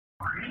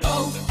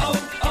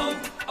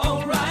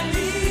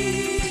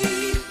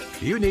O'Reilly.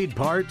 You need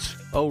parts?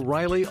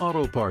 O'Reilly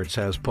Auto Parts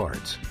has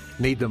parts.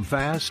 Need them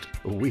fast?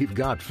 We've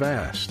got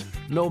fast.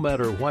 No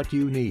matter what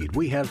you need,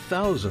 we have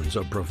thousands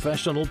of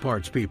professional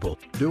parts people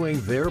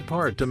doing their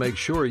part to make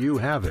sure you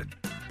have it.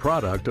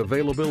 Product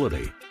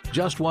availability.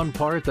 Just one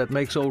part that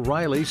makes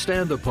O'Reilly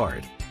stand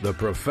apart. The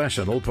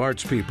professional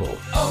parts people.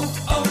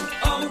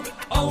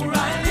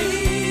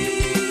 O'Reilly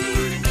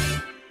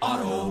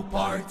Auto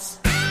Parts.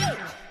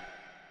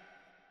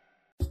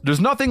 There's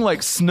nothing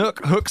like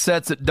snook hook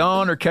sets at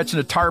dawn or catching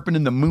a tarpon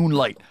in the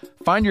moonlight.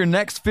 Find your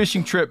next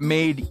fishing trip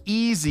made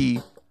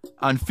easy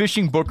on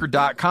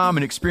fishingbooker.com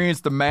and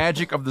experience the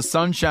magic of the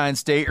Sunshine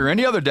State or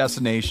any other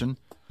destination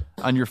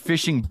on your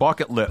fishing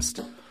bucket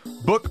list.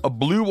 Book a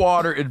blue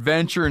water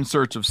adventure in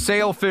search of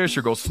sailfish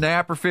or go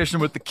snapper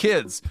fishing with the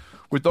kids.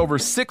 With over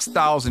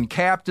 6,000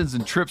 captains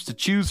and trips to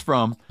choose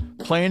from,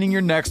 planning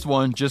your next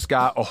one just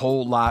got a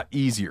whole lot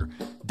easier.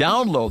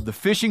 Download the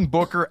Fishing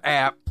Booker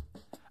app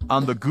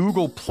on the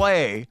Google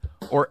Play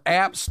or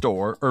App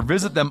Store, or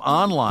visit them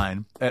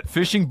online at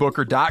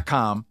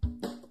fishingbooker.com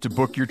to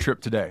book your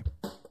trip today.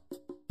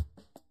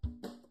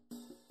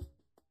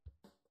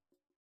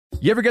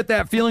 You ever get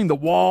that feeling the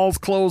walls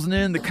closing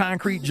in, the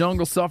concrete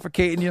jungle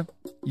suffocating you?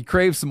 You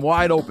crave some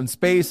wide open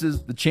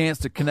spaces, the chance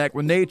to connect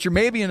with nature,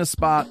 maybe in a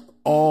spot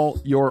all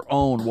your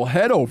own. Well,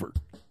 head over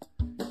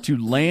to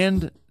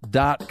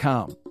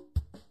land.com.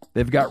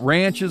 They've got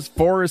ranches,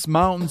 forests,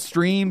 mountains,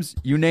 streams,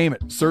 you name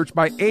it. Search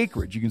by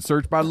acreage. You can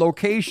search by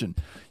location.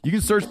 You can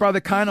search by the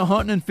kind of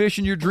hunting and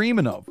fishing you're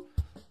dreaming of.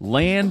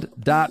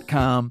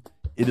 Land.com.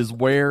 It is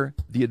where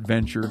the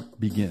adventure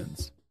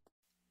begins.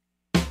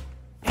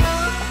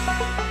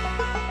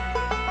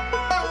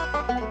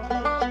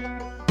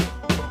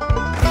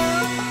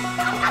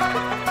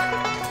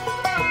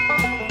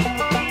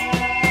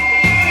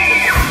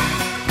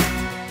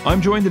 I'm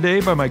joined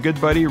today by my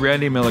good buddy,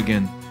 Randy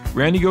Milligan.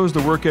 Randy goes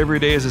to work every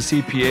day as a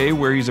CPA,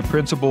 where he's a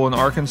principal in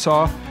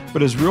Arkansas,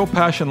 but his real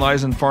passion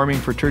lies in farming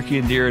for turkey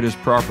and deer at his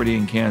property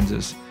in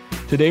Kansas.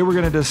 Today we're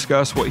going to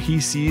discuss what he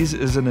sees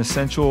as an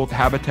essential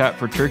habitat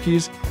for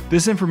turkeys.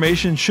 This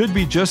information should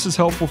be just as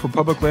helpful for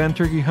public land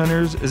turkey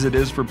hunters as it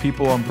is for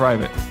people on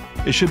private.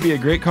 It should be a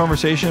great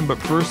conversation, but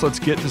first let's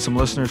get to some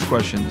listeners'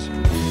 questions.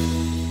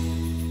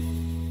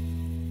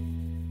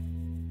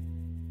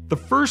 The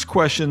first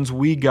questions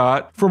we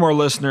got from our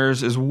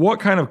listeners is, what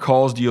kind of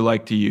calls do you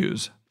like to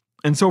use?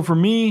 And so for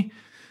me,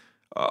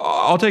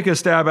 I'll take a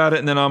stab at it,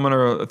 and then I'm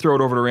going to throw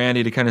it over to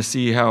Randy to kind of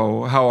see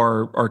how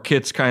our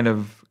kits kind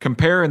of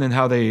compare and then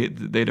how they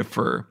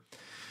differ.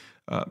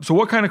 So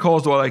what kind of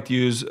calls do I like to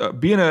use?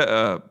 Being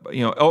a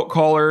elk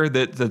caller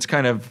that's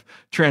kind of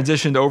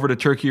transitioned over to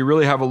turkey,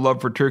 really have a love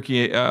for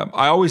turkey.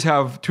 I always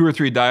have 2 or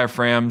 3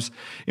 diaphragms,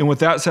 and with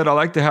that said, I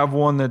like to have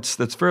one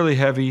that's fairly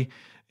heavy,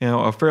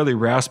 a fairly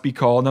raspy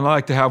call, and then I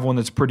like to have one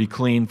that's pretty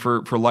clean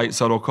for light,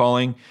 subtle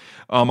calling.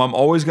 I'm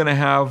always going to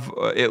have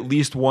at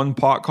least one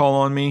pot call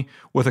on me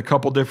with a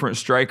couple different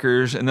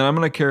strikers, and then I'm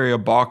going to carry a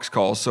box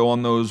call. So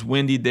on those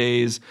windy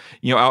days,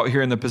 out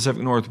here in the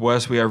Pacific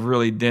Northwest, we have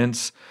really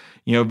dense,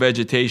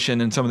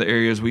 vegetation in some of the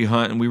areas we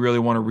hunt, and we really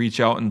want to reach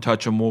out and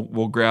touch them.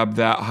 We'll grab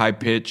that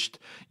high-pitched,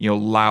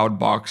 loud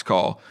box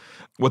call.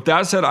 With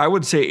that said, I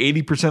would say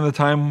 80% of the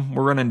time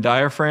we're running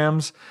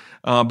diaphragms.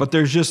 But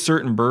there's just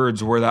certain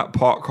birds where that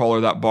pot call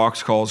or that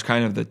box call is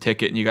kind of the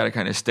ticket, and you got to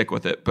kind of stick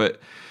with it.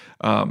 But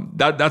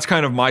that's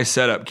kind of my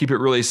setup. Keep it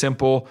really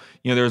simple.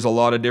 There's a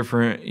lot of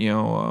different,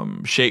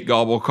 shake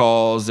gobble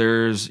calls.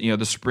 There's,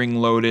 the spring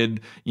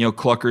loaded,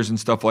 cluckers and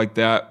stuff like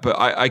that. But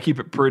I keep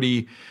it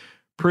pretty,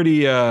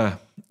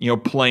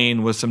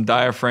 plain with some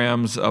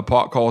diaphragms, a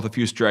pot call with a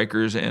few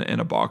strikers, and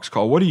a box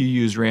call. What do you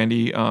use,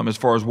 Randy, as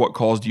far as what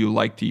calls do you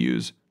like to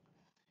use?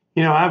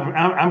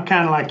 I'm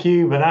kind of like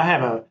you, but I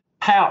have a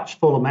pouch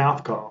full of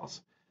mouth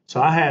calls.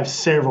 So I have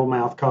several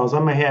mouth calls.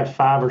 I may have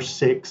 5 or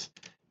 6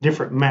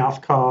 different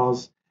mouth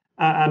calls.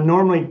 I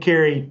normally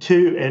carry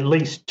at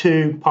least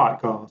two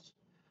pot calls.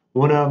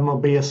 One of them will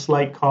be a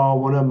slate call.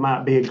 One of them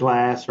might be a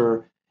glass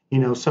or,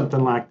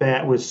 something like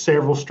that with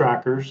several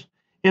strikers.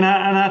 And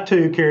I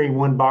too carry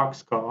one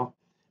box call.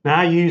 Now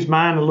I use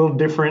mine a little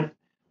different,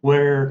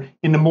 where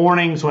in the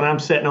mornings when I'm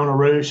sitting on a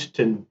roost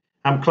and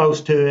I'm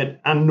close to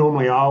it, I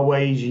normally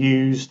always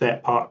use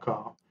that pot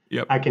call.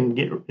 Yep. I can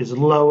get as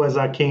low as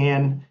I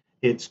can.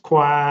 It's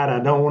quiet. I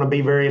don't want to be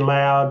very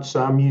loud,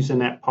 so I'm using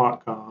that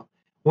pot call.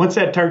 Once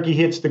that turkey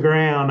hits the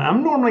ground,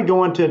 I'm normally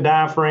going to a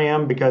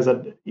diaphragm because I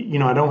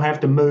don't have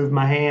to move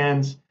my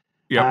hands.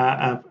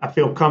 Yep. I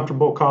feel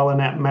comfortable calling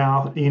that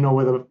mouth,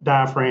 with a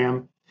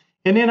diaphragm.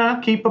 And then I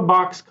keep a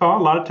box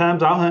call. A lot of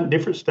times I'll hunt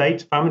different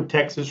states. If I'm in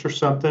Texas or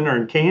something, or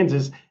in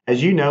Kansas,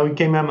 as you know, you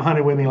came out and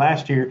hunted with me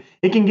last year,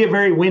 it can get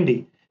very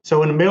windy.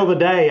 So in the middle of the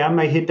day, I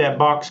may hit that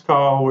box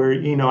call where,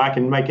 I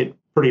can make it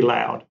pretty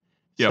loud.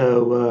 Yep.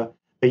 So,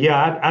 but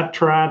yeah,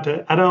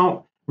 I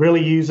don't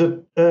really use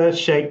a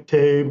shake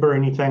tube or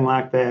anything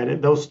like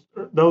that.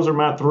 Those are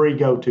my 3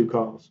 go-to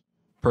calls.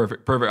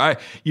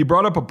 Perfect. You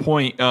brought up a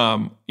point.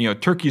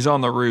 Turkeys on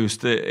the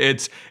roost.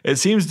 It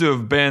seems to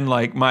have been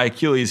like my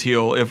Achilles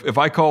heel. If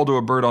I call to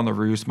a bird on the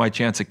roost, my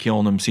chance of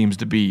killing them seems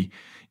to be,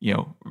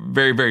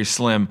 very, very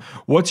slim.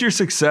 What's your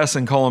success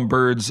in calling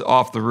birds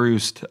off the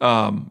roost?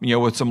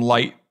 With some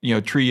light,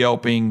 tree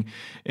yelping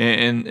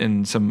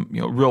and some,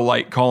 real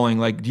light calling.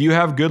 Like, do you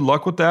have good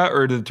luck with that,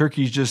 or do the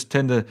turkeys just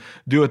tend to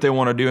do what they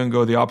want to do and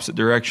go the opposite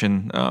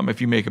direction if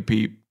you make a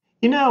peep?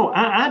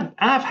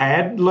 I've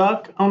had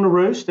luck on the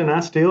roost, and I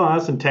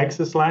was in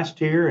Texas last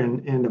year,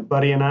 and a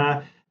buddy and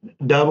I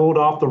doubled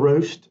off the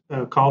roost,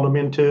 called them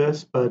into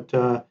us. But,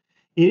 I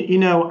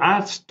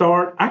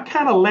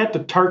kind of let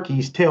the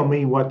turkeys tell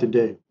me what to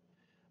do.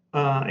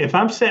 If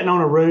I'm sitting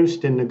on a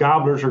roost and the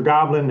gobblers are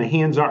gobbling, the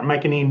hens aren't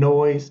making any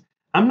noise,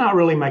 I'm not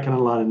really making a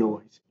lot of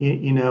noise.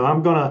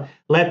 I'm going to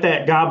let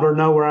that gobbler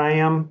know where I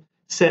am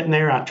sitting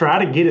there. I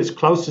try to get as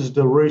close as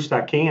the roost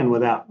I can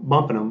without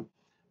bumping them.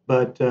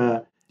 But,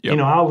 Yep.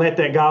 I'll let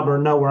that gobbler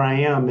know where I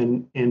am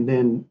and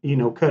then,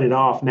 cut it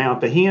off. Now,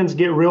 if the hens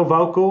get real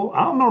vocal,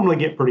 I'll normally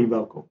get pretty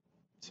vocal.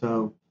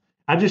 So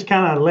I just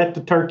kind of let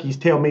the turkeys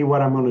tell me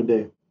what I'm going to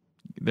do.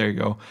 There you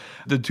go.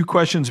 The two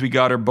questions we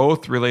got are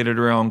both related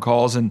around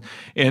calls, and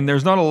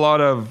there's not a lot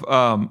of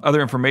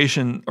other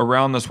information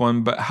around this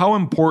one, but how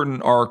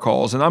important are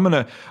calls? And I'm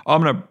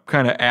gonna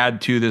kind of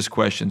add to this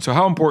question. So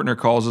how important are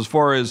calls as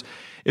far as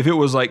if it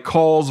was like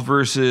calls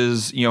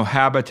versus,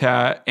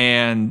 habitat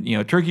and,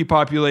 turkey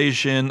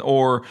population,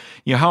 or,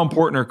 how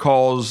important are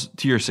calls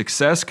to your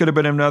success could have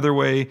been another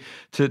way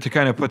to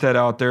kind of put that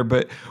out there.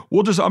 But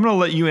I'm going to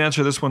let you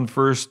answer this one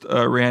first,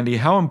 Randy.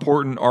 How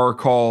important are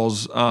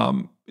calls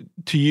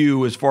to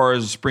you as far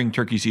as spring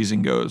turkey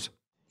season goes?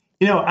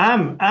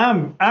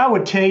 I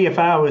would tell you, if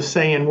I was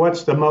saying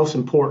what's the most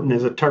important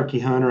as a turkey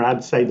hunter,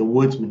 I'd say the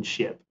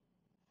woodsmanship.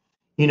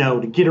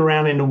 To get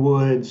around in the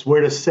woods,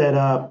 where to set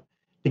up,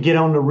 to get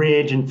on the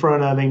ridge in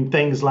front of him,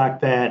 things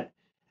like that.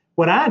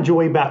 What I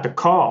enjoy about the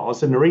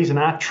calls, and the reason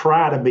I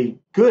try to be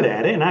good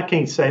at it, and I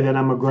can't say that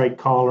I'm a great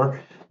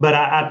caller, but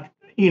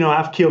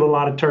I've killed a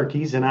lot of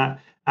turkeys, and I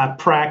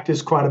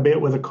practice quite a bit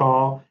with a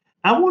call.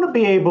 I want to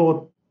be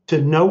able to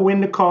know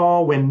when to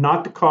call, when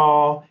not to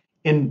call,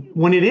 and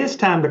when it is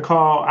time to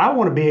call, I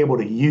want to be able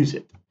to use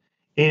it,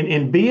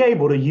 and be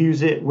able to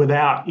use it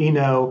without,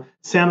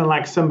 sounding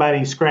like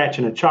somebody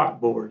scratching a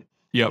chalkboard.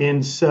 Yep.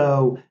 And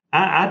so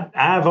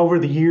I've over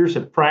the years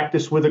have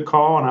practiced with a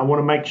call, and I want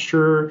to make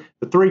sure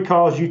the three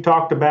calls you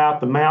talked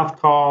about, the mouth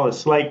call, the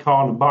slate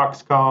call, and the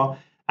box call,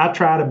 I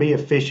try to be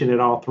efficient at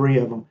all three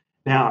of them.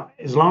 Now,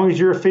 as long as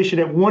you're efficient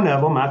at one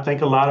of them, I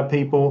think a lot of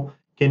people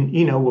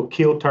will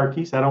kill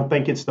turkeys. I don't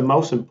think it's the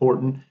most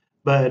important,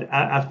 but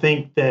I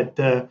think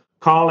that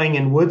calling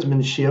and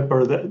woodsmanship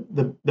are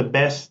the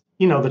best,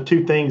 the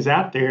two things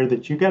out there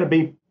that you got to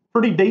be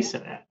pretty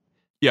decent at.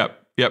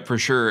 Yep, for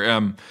sure.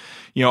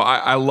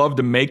 I love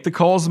to make the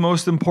calls the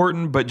most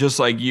important, but just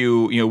like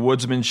you,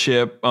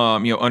 woodsmanship,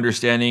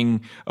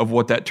 understanding of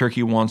what that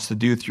turkey wants to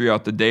do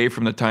throughout the day,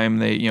 from the time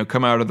they,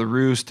 come out of the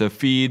roost to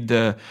feed,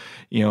 to,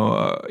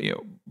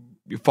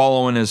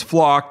 following his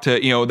flock,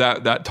 to,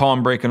 that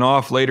tom breaking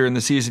off later in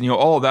the season,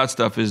 all of that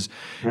stuff is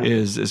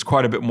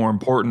quite a bit more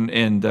important.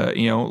 And,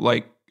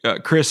 like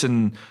Chris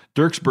and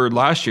Dirk's bird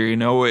last year,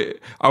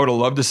 I would have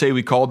loved to say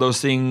we called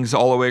those things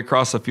all the way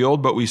across the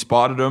field, but we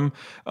spotted them,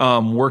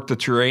 worked the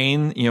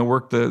terrain,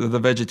 worked the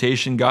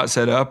vegetation, got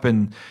set up,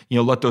 and,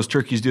 let those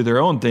turkeys do their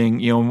own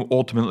thing,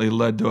 ultimately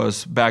led to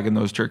us bagging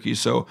those turkeys.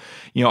 So,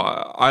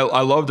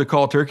 I love to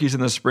call turkeys in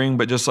the spring,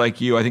 but just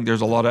like you, I think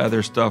there's a lot of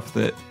other stuff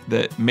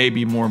that may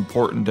be more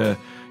important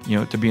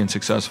to being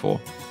successful.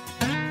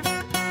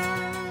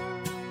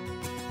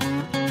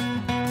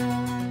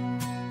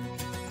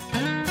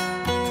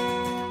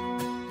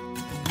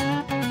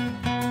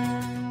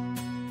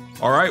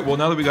 All right, well,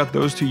 now that we got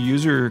those two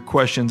user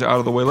questions out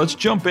of the way, let's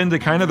jump into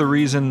kind of the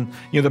reason,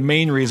 the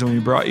main reason we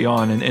brought you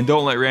on. And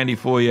don't let Randy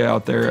fool you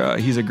out there.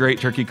 He's a great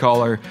turkey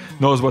caller,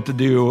 knows what to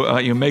do,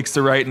 makes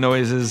the right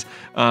noises.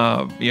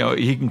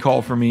 He can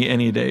call for me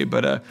any day.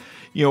 But,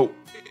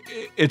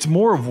 it's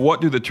more of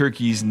what do the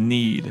turkeys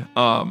need.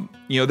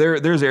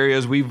 There's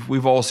areas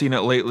we've all seen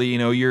it lately.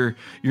 Your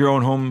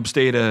own home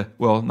state,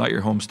 not your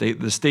home state,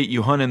 the state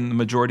you hunt in the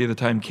majority of the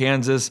time,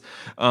 Kansas,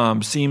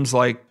 seems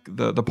like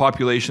the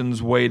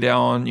population's way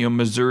down.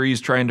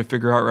 Missouri's trying to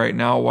figure out right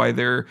now why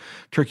their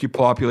turkey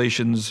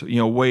population's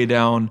way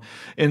down,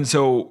 and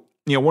so.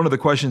 One of the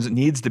questions that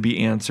needs to be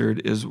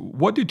answered is,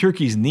 what do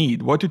turkeys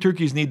need? What do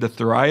turkeys need to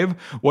thrive?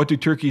 What do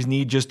turkeys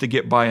need just to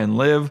get by and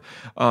live?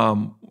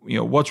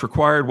 What's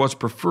required? What's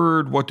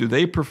preferred? What do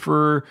they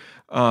prefer?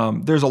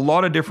 There's a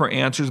lot of different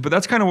answers, but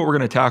that's kind of what we're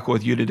going to tackle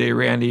with you today,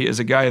 Randy, as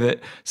a guy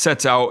that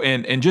sets out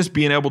and just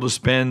being able to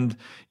spend,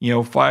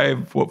 4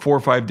 or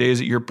 5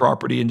 days at your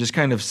property and just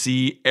kind of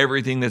see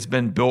everything that's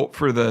been built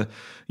for the,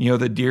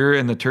 the deer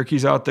and the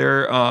turkeys out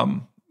there.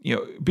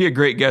 be a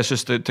great guest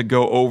just to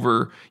go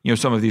over,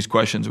 some of these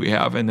questions we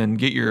have and then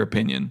get your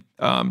opinion.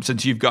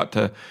 Since you've got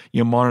to,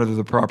 monitor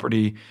the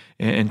property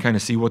and kind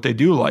of see what they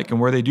do like and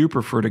where they do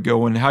prefer to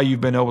go and how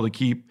you've been able to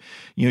keep,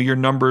 your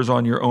numbers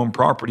on your own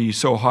property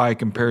so high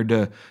compared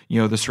to,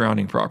 the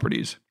surrounding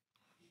properties.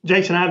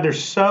 Jason,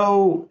 there's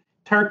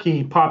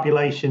turkey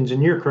populations,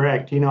 and you're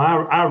correct.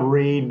 I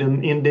read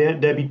in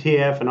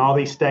WTF and all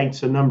these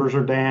states, the numbers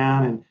are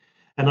down and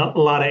a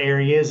lot of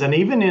areas. And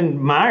even in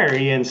my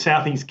area in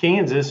southeast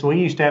Kansas, we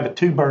used to have a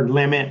 2-bird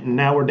limit, and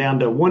now we're down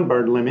to a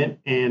 1-bird limit.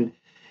 And,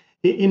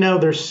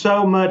 there's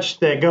so much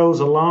that goes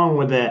along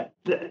with that,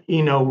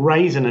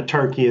 raising a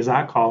turkey, as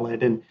I call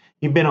it. And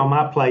you've been on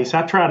my place.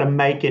 I try to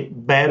make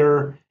it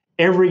better.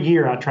 Every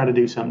year I try to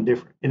do something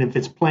different. And if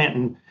it's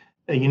planting,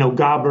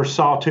 gobbler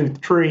sawtooth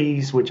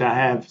trees, which I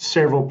have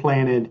several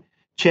planted,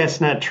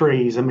 chestnut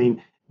trees. I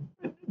mean,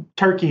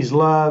 turkeys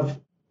love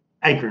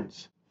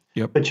acorns.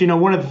 Yep. But,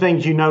 one of the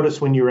things you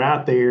notice when you're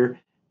out there,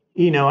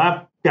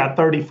 I've got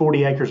 30,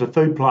 40 acres of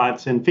food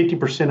plots, and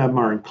 50% of them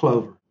are in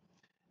clover.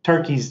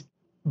 Turkeys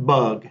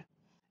bug.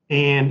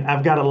 And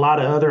I've got a lot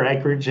of other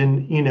acreage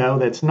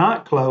that's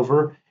not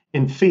clover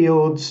in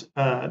fields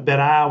that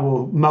I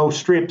will mow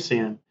strips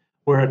in,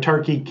 where a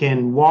turkey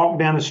can walk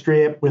down a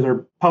strip with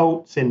her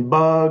poults and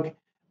bug,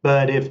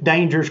 but if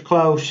danger's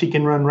close, she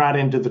can run right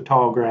into the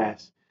tall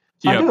grass.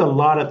 So I do a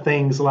lot of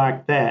things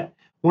like that.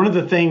 One of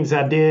the things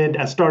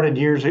I started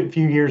a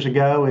few years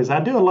ago, is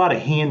I do a lot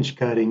of hinge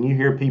cutting. You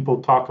hear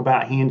people talk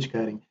about hinge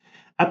cutting.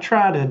 I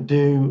try to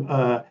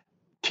do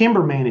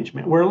timber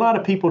management, where a lot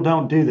of people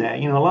don't do that.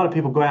 A lot of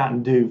people go out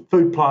and do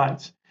food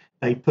plots.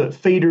 They put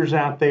feeders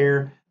out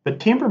there, but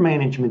timber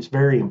management's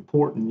very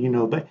important.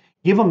 They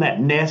give them that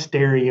nest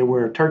area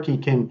where a turkey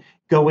can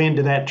go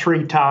into that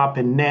treetop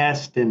and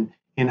nest and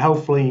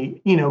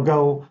hopefully,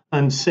 go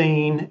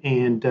unseen.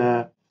 And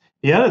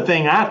the other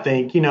thing I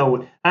think,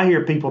 I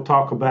hear people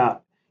talk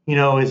about,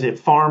 is it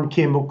farm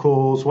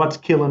chemicals? What's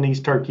killing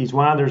these turkeys?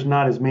 Why there's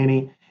not as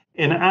many?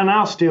 And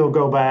I'll still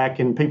go back,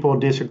 and people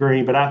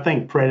disagree, but I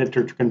think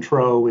predator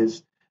control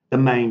is the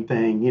main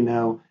thing.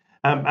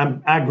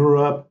 I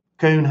grew up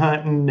coon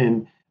hunting,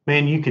 and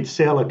man, you could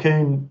sell a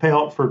coon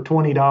pelt for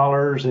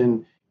 $20,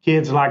 and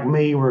kids like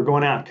me were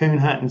going out coon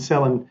hunting,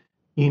 selling,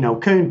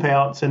 coon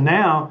pelts, and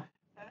now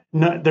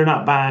they're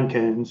not buying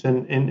coons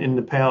and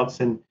the pelts,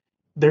 and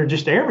they're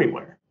just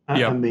everywhere.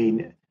 I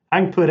mean,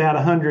 I can put out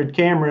 100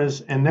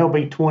 cameras, and there'll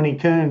be 20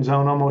 coons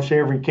on almost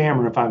every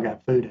camera if I've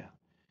got food out.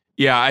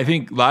 Yeah, I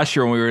think last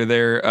year when we were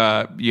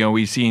there,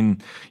 we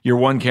seen your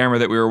one camera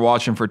that we were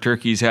watching for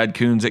turkeys had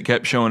coons that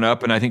kept showing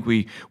up, and I think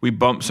we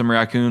bumped some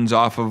raccoons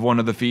off of one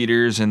of the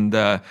feeders, and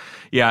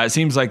it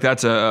seems like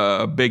that's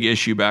a big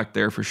issue back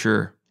there for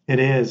sure. It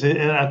is.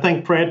 I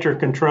think predator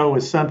control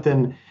is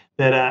something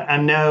that I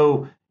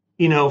know,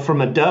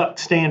 from a duck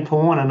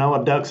standpoint. I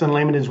know Ducks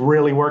Unlimited is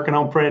really working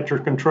on predator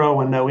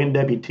control. I know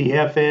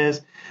NWTF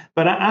is,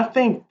 but I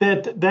think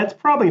that's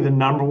probably the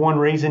number one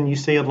reason you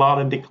see a lot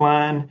of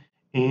decline.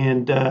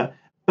 And,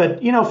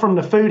 but, from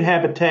the food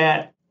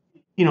habitat,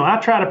 I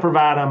try to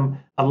provide them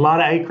a lot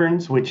of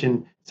acorns, which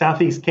in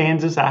southeast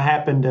Kansas, I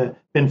happened to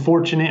been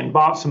fortunate and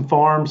bought some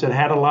farms that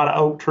had a lot of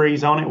oak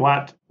trees on it,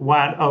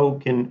 white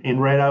oak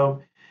and red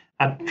oak.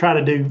 I try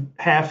to do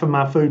half of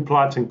my food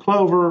plots in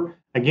clover.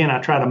 Again,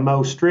 I try to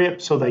mow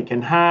strips so they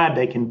can hide,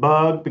 they can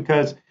bug,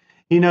 because,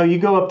 you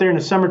go up there in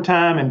the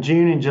summertime in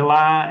June and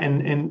July,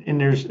 and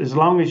there's, as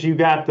long as you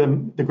got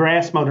the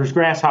grass mow, there's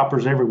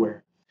grasshoppers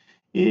everywhere.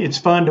 It's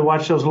fun to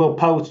watch those little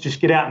posts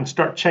just get out and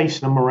start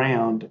chasing them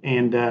around.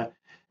 And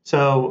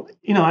so,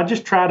 I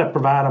just try to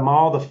provide them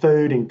all the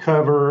food and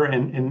cover,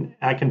 and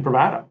I can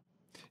provide them.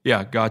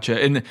 Yeah,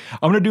 gotcha. And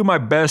I'm going to do my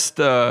best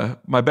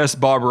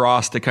Bob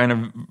Ross to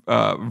kind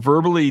of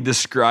verbally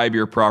describe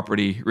your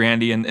property,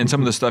 Randy, and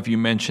some of the stuff you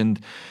mentioned.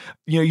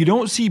 You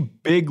don't see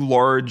big,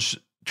 large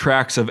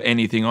tracts of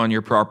anything on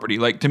your property.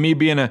 Like, to me,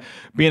 being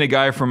a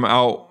guy from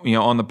out,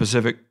 on the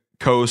Pacific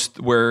Coast,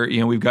 where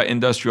we've got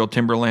industrial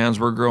timberlands,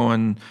 we're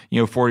growing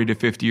 40 to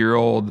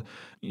 50-year-old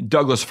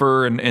Douglas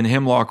fir and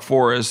hemlock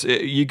forest.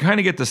 You kind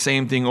of get the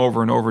same thing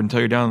over and over until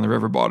you're down in the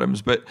river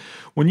bottoms. But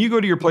when you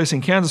go to your place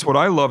in Kansas, what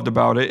I loved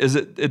about it is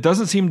it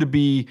doesn't seem to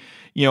be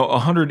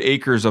 100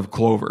 acres of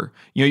clover.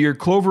 Your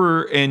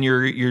clover and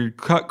your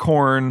cut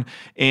corn,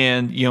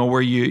 and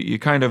where you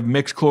kind of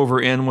mix clover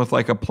in with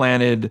like a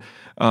planted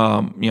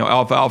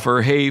alfalfa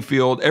or hay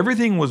field.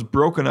 Everything was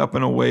broken up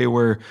in a way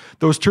where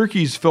those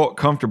turkeys felt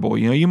comfortable.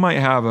 You might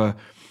have a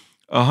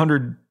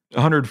 100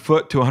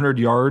 foot to 100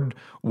 yard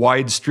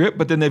wide strip,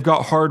 but then they've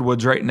got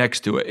hardwoods right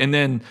next to it. And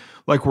then,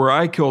 like where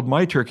I killed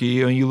my turkey,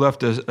 you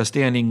left a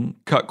standing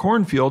cut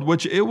cornfield,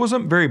 which it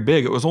wasn't very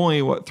big. It was only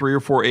 3 or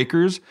 4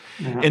 acres.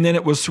 Mm-hmm. And then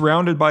it was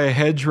surrounded by a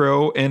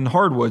hedgerow and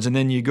hardwoods. And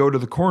then you go to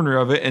the corner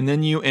of it, and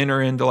then you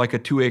enter into like a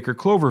 2-acre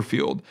clover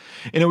field.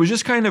 And it was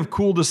just kind of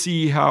cool to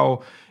see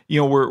how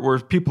where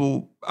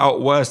people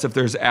out west, if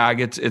there's ag,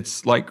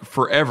 it's like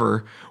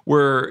forever.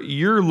 Where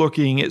you're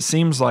looking, it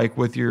seems like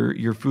with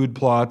your food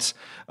plots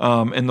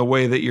and the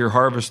way that you're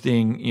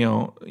harvesting,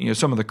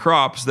 some of the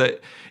crops,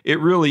 that it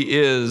really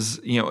is,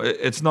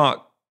 it's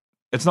not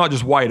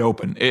just wide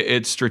open.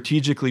 It's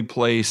strategically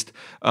placed.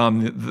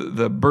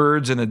 The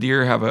birds and the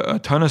deer have a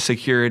ton of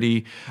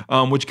security,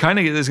 which kind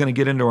of is going to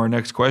get into our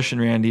next question,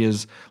 Randy,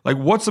 is like,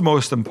 what's the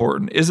most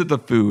important? Is it the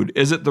food?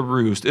 Is it the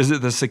roost? Is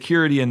it the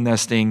security in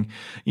nesting?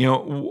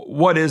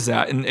 What is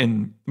that?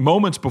 And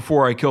moments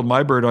before I killed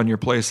my bird on your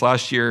place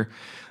last year,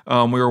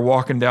 we were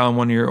walking down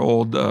one of your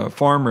old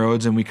farm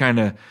roads, and we kind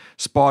of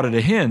spotted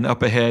a hen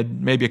up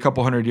ahead, maybe a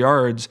couple 100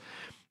 yards.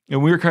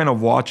 And we were kind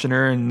of watching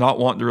her and not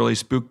wanting to really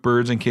spook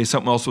birds in case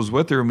something else was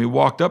with her. And we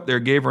walked up there,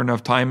 gave her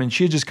enough time, and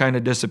she just kind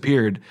of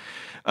disappeared.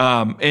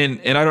 And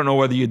I don't know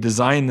whether you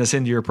designed this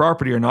into your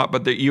property or not,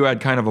 but that you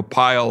had kind of a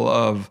pile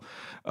of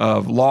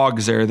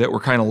logs there that were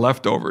kind of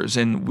leftovers.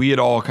 And we had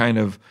all kind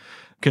of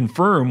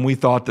confirmed, we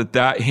thought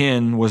that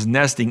hen was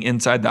nesting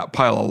inside that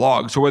pile of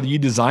logs. So whether you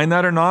designed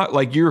that or not,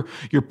 like your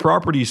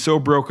property is so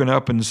broken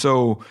up and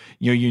so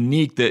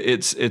unique that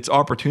it's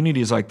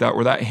opportunities like that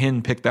where that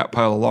hen picked that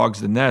pile of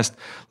logs to nest.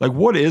 Like,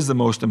 what is the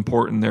most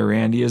important there,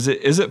 Randy? Is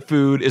it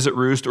food? Is it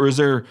roost? Or is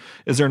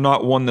there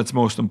not one that's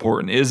most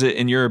important? Is it,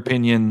 in your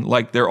opinion,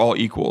 like they're all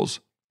equals?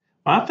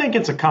 I think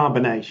it's a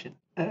combination.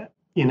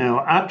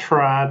 I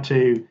try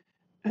to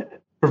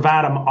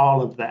provide them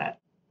all of that,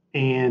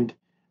 and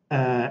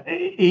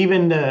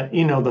even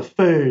the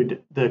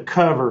food, the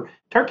cover.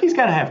 Turkey's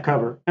got to have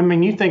cover. I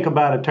mean, you think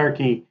about a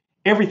turkey,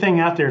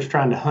 everything out there is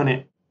trying to hunt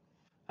it.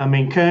 I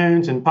mean,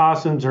 coons and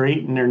possums are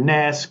eating their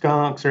nests,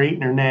 skunks are eating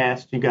their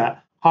nests. You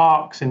got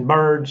hawks and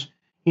birds,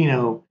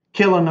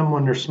 killing them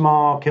when they're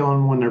small, killing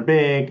them when they're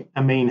big.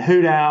 I mean,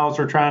 hoot owls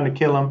are trying to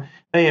kill them.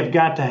 They have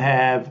got to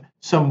have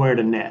somewhere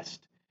to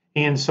nest.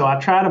 And so I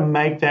try to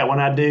make that when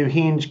I do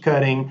hinge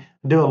cutting,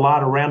 do a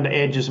lot around the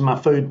edges of my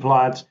food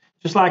plots.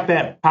 Just like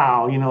that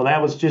pile,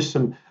 that was just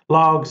some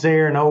logs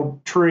there, an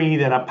old tree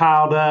that I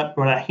piled up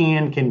where that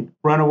hen can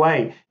run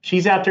away.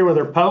 She's out there with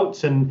her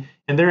potes, and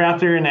they're out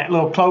there in that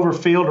little clover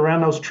field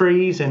around those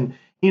trees, and,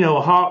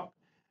 a hawk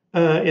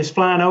is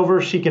flying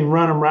over, she can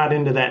run them right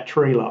into that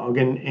tree log.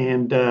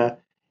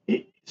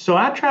 So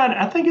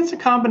I think it's a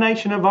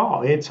combination of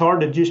all. It's hard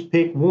to just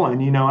pick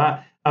one.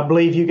 I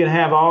believe you can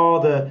have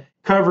all the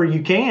cover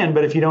you can,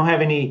 but if you don't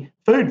have any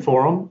food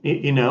for them,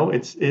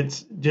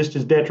 it's just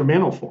as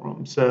detrimental for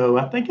them. So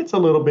I think it's a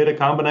little bit of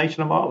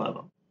combination of all of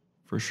them.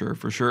 For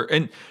sure.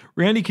 And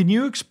Randy, can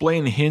you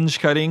explain hinge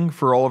cutting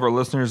for all of our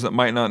listeners that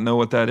might not know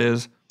what that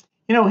is?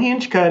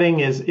 Hinge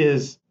cutting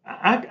is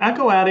I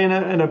go out in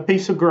a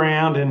piece of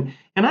ground and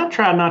I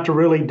try not to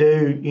really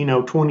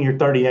do 20 or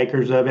 30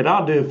 acres of it.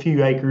 I'll do a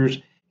few acres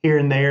here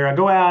and there. I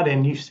go out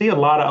and you see a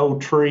lot of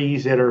old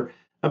trees that are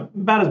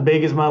about as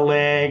big as my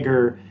leg,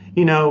 or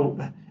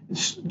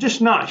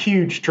just not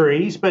huge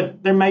trees,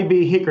 but there may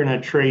be hickory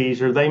nut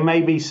trees, or they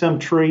may be some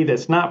tree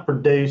that's not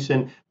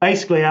producing.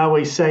 Basically, I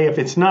always say if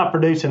it's not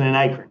producing an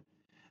acorn,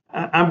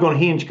 I'm going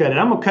to hinge cut it.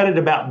 I'm going to cut it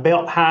about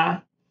belt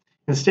high.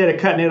 Instead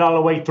of cutting it all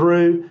the way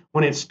through,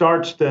 when it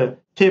starts to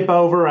tip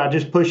over, I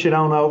just push it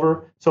on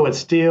over. So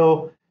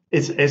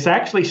it's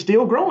actually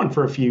still growing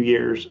for a few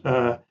years.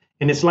 And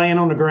it's laying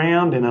on the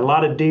ground, and a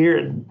lot of deer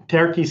and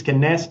turkeys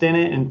can nest in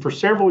it. And for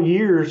several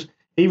years,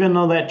 even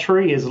though that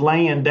tree is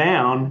laying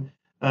down,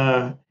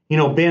 bent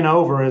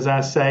over, as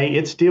I say,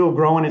 it's still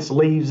growing its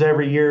leaves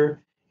every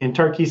year, and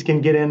turkeys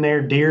can get in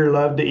there. Deer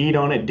love to eat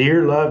on it.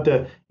 Deer love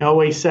to, I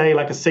always say,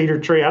 like a cedar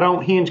tree. I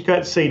don't hinge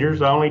cut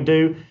cedars. I only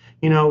do,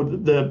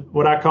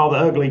 what I call the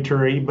ugly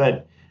tree,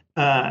 but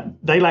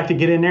they like to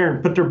get in there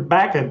and put their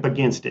back up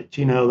against it.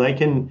 They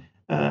can,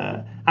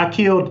 I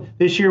killed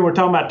this year, we're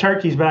talking about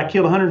turkeys, but I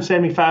killed a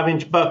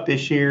 175-inch buck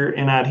this year,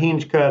 and I'd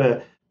hinge cut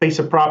a piece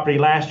of property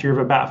last year of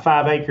about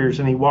 5 acres,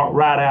 and he walked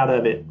right out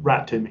of it,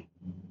 right to me.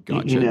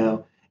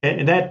 Gotcha.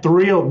 And that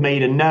thrilled me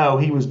to know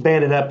he was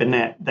bedded up in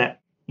that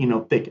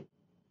thicket.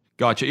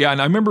 Gotcha. Yeah, and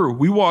I remember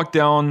we walked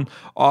down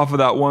off of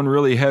that one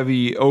really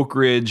heavy oak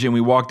ridge, and we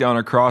walked down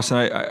across.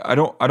 And I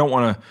don't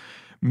want to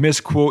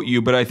misquote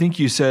you, but I think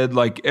you said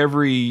like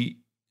every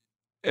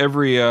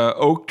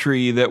oak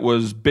tree that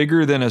was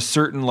bigger than a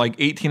certain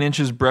 18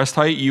 inches breast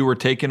height, you were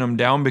taking them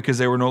down because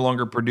they were no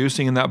longer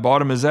producing in that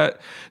bottom.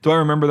 Do I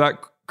remember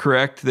that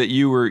correct, that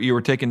you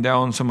were taking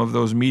down some of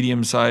those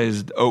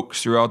medium-sized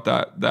oaks throughout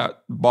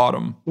that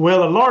bottom? Well,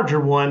 the larger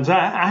ones,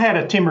 I had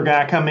a timber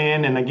guy come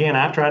in, and again,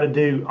 I try to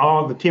do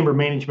all the timber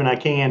management I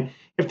can.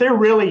 If they're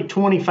really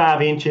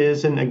 25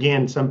 inches, and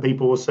again, some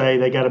people will say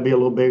they got to be a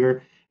little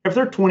bigger. If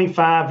they're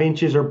 25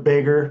 inches or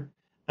bigger,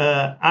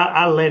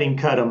 I let him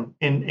cut them.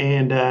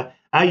 And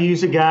I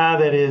use a guy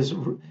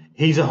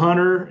he's a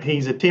hunter,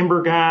 he's a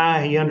timber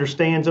guy, he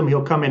understands them,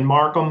 he'll come and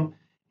mark them.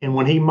 And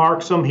when he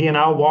marks them, he and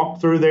I walk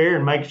through there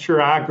and make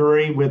sure I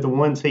agree with the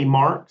ones he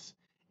marks.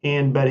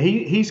 But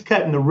he's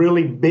cutting the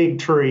really big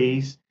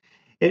trees.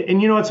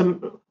 And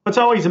it's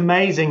always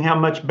amazing how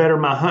much better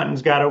my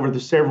hunting's got over the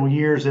several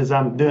years as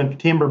I'm doing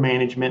timber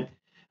management.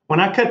 when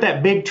I cut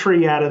that big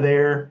tree out of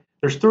there,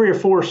 there's 3 or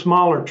 4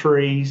 smaller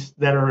trees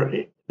that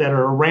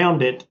are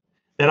around it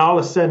that all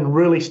of a sudden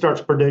really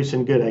starts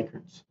producing good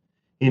acorns.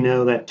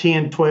 That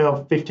 10,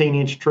 12,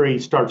 15-inch tree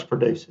starts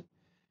producing.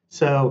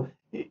 So,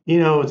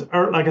 it's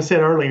like I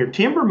said earlier,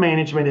 timber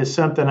management is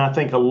something I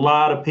think a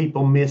lot of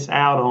people miss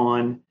out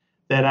on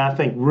that I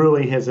think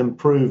really has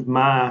improved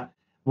my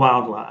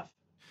wildlife.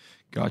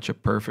 Gotcha.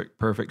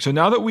 Perfect. So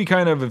now that we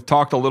kind of have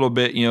talked a little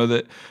bit,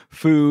 that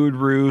food,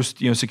 roost,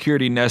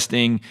 security,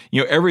 nesting,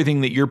 everything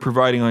that you're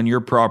providing on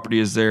your property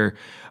is there.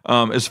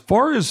 As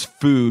far as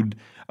food,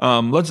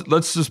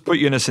 let's just put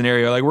you in a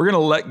scenario. Like, we're going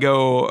to let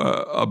go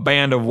a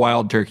band of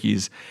wild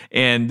turkeys,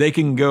 and they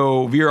can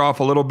go veer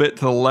off a little bit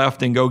to the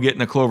left and go get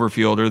in a clover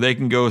field, or they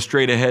can go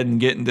straight ahead and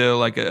get into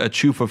like a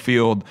chufa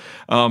field.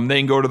 They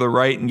can go to the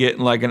right and get in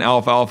like an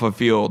alfalfa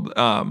field.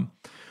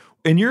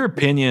 In your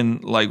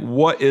opinion, like,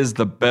 what is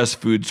the best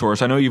food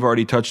source? I know you've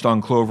already touched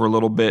on clover a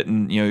little bit,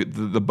 and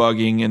the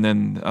bugging, and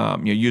then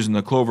using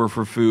the clover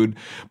for food.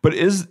 But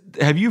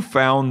have you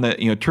found that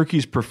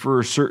turkeys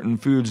prefer certain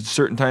foods at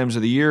certain times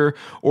of the year,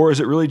 or is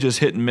it really just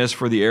hit and miss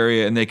for the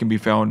area, and they can be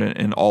found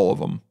in all of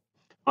them?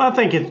 Well, I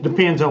think it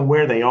depends on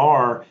where they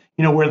are,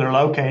 where they're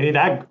located.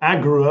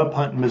 I grew up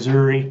hunting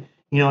Missouri,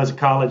 as a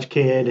college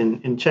kid,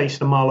 and chased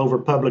them all over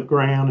public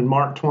ground and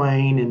Mark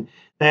Twain, and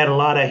they had a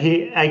lot of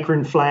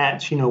acorn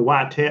flats,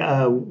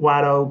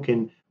 white oak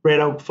and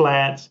red oak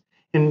flats.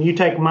 And you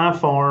take my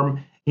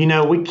farm,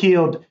 we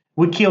killed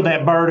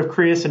that bird of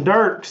Chris and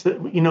Dirk's.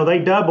 They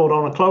doubled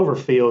on a clover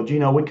field.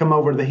 We come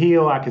over to the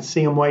hill. I could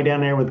see them way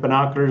down there with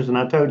binoculars, and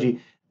I told you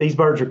these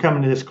birds are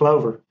coming to this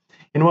clover.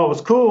 And what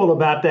was cool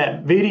about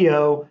that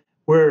video,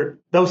 where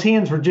those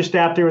hens were just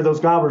out there with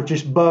those gobblers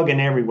just bugging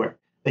everywhere.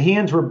 The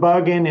hens were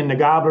bugging, and the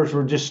gobblers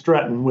were just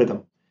strutting with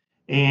them.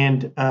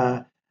 And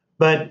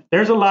but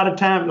there's a lot of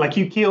time, like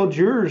you killed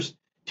yours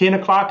 10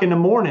 o'clock in the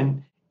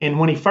morning, and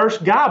when he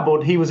first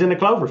gobbled, he was in the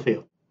clover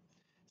field.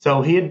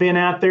 So he had been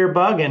out there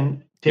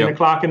bugging 10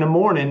 o'clock in the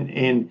morning,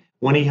 and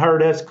when he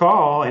heard us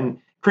call, and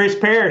Chris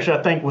Parrish,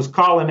 I think, was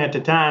calling at the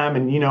time,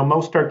 and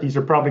most turkeys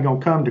are probably going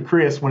to come to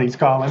Chris when he's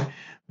calling,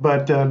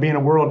 but being a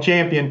world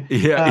champion,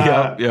 he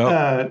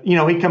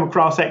come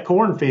across that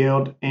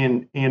cornfield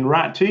and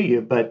right to you.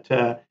 But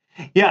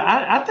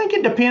I think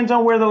it depends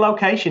on where the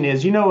location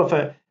is.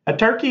 If a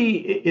turkey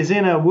is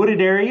in a wooded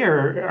area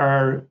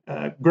or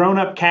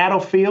grown-up cattle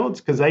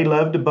fields, because they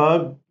love to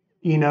bug,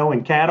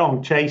 and cattle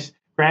and chase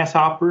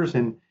grasshoppers,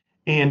 and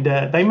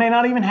they may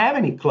not even have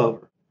any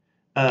clover.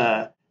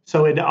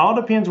 So it all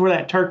depends where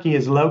that turkey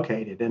is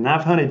located. And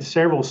I've hunted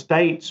several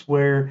states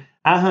where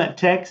I hunt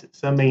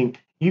Texas. I mean,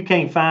 you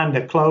can't find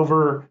a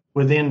clover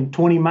within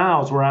 20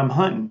 miles where I'm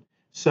hunting.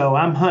 So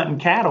I'm hunting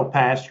cattle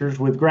pastures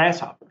with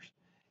grasshoppers,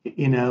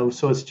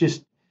 so it's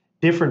just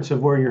difference of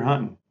where you're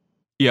hunting.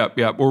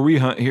 Yep. Where we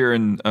hunt here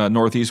in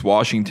Northeast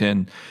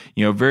Washington,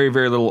 very,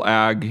 very little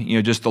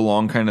ag, just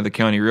along kind of the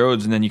county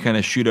roads. And then you kind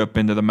of shoot up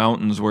into the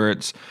mountains where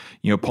it's,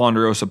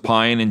 ponderosa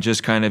pine and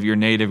just kind of your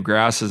native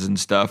grasses and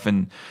stuff.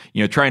 And,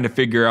 trying to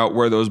figure out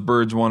where those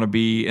birds want to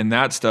be. And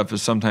that stuff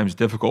is sometimes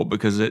difficult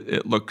because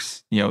it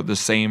looks, the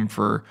same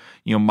for,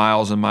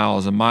 miles and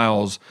miles and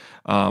miles.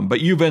 But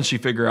you eventually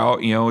figure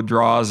out,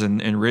 draws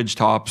and ridge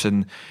tops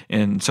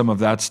and some of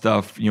that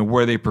stuff,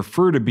 where they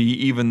prefer to be,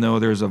 even though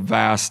there's a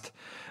vast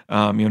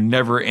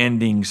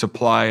never-ending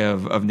supply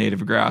of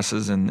native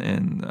grasses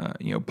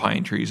and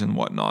pine trees and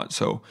whatnot.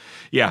 So,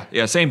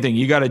 same thing.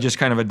 You got to just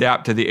kind of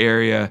adapt to the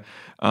area.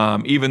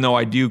 Even though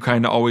I do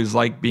kind of always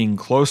like being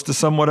close to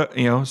somewhat,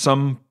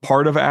 some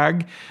part of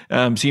ag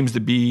seems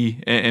to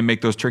be and make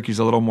those turkeys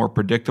a little more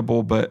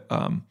predictable. But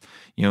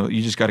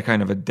you just got to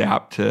kind of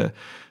adapt to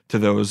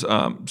those.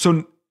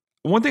 So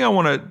one thing I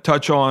want to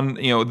touch on,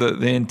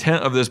 the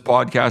intent of this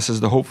podcast is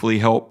to hopefully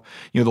help,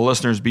 the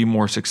listeners be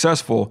more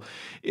successful,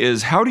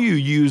 is how do you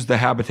use the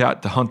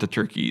habitat to hunt the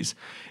turkeys?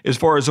 As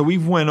far as, so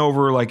we've went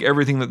over like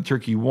everything that the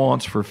turkey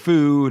wants for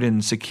food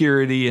and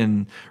security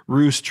and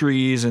roost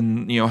trees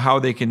and, how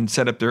they can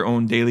set up their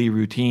own daily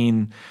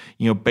routine,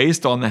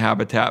 based on the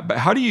habitat. But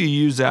how do you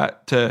use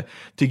that to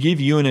give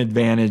you an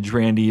advantage,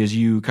 Randy, as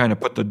you kind of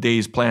put the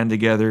day's plan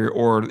together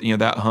or,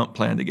 that hunt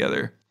plan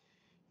together?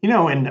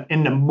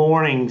 In the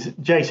mornings,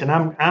 Jason,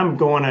 I'm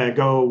going to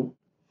go,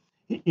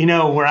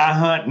 where I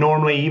hunt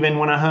normally, even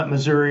when I hunt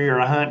Missouri or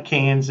I hunt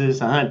Kansas,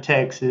 I hunt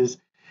Texas,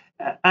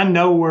 I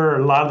know where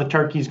a lot of the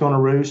turkey's going to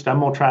roost. I'm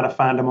going to try to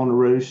find them on the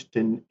roost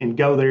and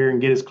go there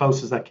and get as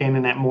close as I can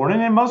in that morning.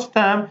 And most of the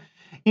time,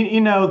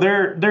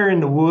 they're in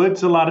the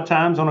woods a lot of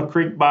times on a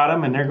creek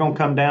bottom, and they're going to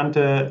come down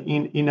to,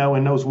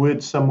 in those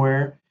woods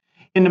somewhere.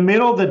 In the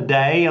middle of the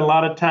day, a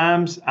lot of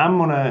times I'm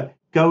going to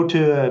go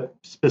to a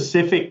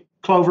specific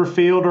clover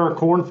field or a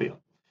cornfield.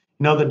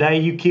 The day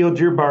you killed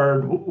your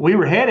bird, we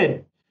were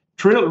headed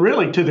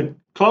really to the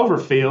clover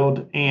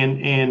field,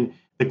 and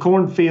the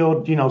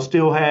cornfield,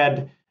 still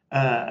had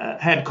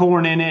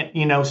corn in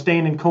it,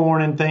 standing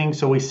corn and things.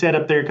 So we set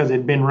up there because it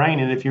had been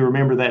raining, if you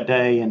remember that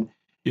day. And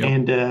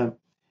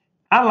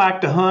I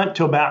like to hunt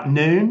till about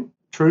noon,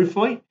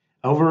 truthfully.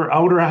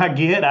 older I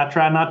get, I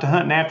try not to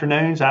hunt in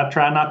afternoons. I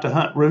try not to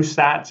hunt roost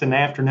sites in the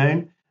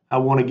afternoon. I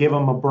want to give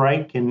them a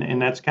break,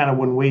 and that's kind of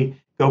when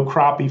we go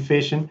crappie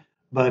fishing,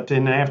 but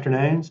in the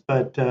afternoons.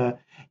 But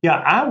yeah,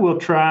 I will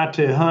try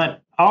to hunt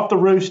off the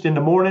roost in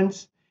the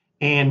mornings.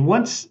 And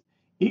once,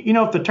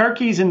 if the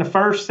turkeys in the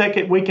first,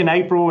 second week in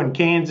April in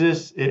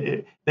Kansas,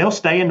 they'll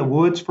stay in the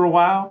woods for a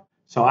while.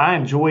 So I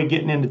enjoy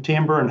getting into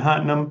timber and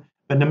hunting them.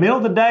 But in the middle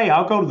of the day,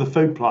 I'll go to the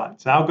food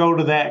plots. I'll go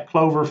to that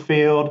clover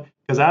field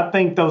because I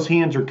think those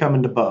hens are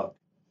coming to bug.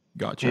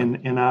 Gotcha.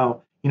 And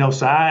I'll,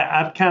 so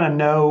I kind of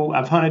know,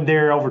 I've hunted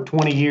there over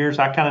 20 years.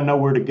 I kind of know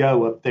where to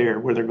go up there,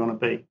 where they're going to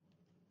be.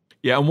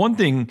 Yeah, and one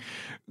thing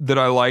that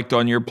I liked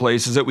on your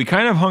place is that we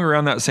kind of hung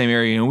around that same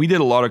area. We did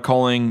a lot of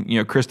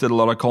calling. Chris did a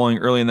lot of calling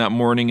early in that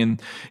morning,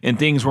 and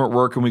things weren't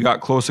working. We got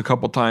close a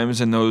couple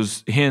times, and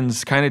those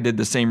hens kind of did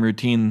the same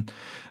routine.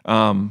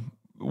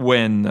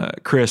 When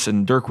Chris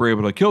and Dirk were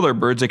able to kill their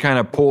birds, they kind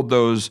of pulled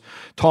those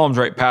toms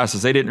right past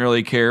us. They didn't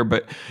really care.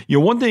 But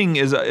one thing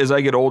is, as I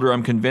get older,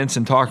 I'm convinced,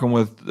 in talking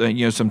with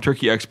some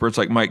turkey experts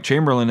like Mike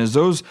Chamberlain, is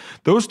those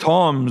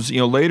toms,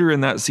 later in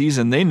that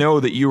season, they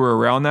know that you were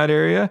around that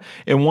area,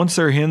 and once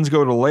their hens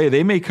go to lay,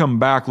 they may come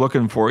back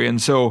looking for you.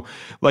 And so,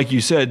 like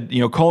you said,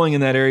 calling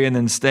in that area and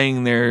then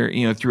staying there,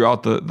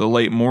 throughout the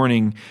late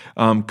morning,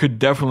 could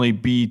definitely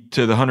be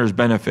to the hunter's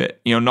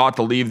benefit. Not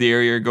to leave the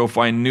area or go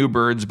find new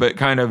birds, but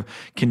kind of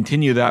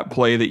continue that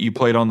play that you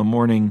played on the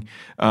morning,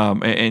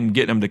 and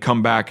getting them to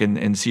come back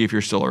and see if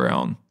you're still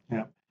around.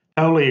 Yeah,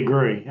 totally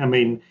agree. I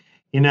mean,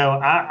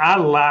 I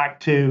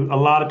like to, a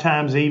lot of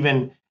times,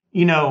 even,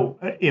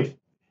 if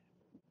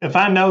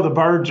I know the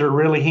birds are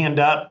really henned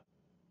up,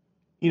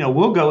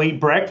 we'll go eat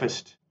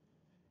breakfast,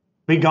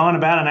 be gone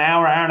about an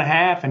hour, hour and a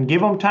half, and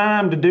give them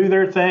time to do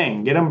their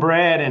thing, get them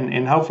bred,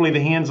 and hopefully the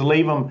hens will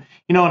leave them,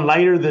 and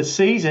later this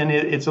season,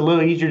 it's a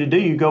little easier to do.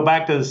 You go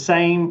back to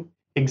the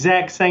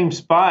exact same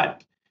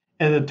spot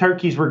and the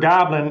turkeys were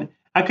gobbling.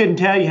 I couldn't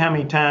tell you how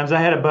many times. I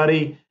had a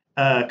buddy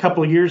a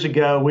couple of years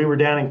ago. We were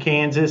down in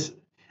Kansas,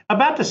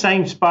 about the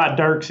same spot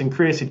Dirks and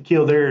Chris had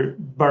killed their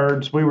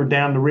birds. We were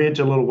down the ridge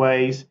a little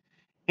ways,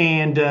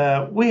 and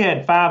we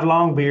had 5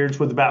 longbeards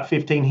with about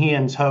 15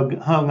 hens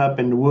hung up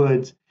in the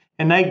woods,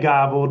 and they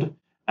gobbled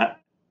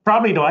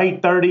probably till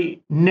 8:30,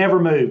 never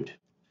moved.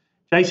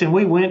 Jason,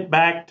 we went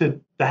back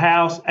to the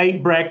house,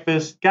 ate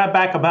breakfast, got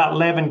back about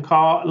 11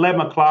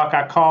 o'clock.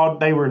 I called.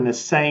 They were in the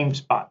same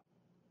spot.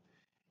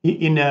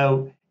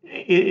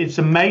 It's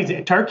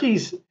amazing.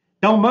 Turkeys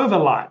don't move a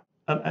lot.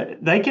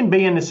 They can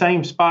be in the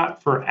same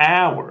spot for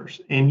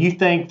hours, and you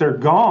think they're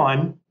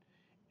gone,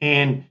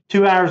 and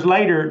 2 hours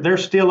later, they're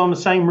still on the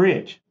same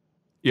ridge.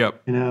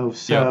 Yep.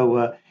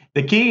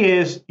 The key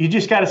is you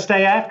just got to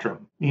stay after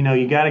them.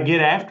 You got to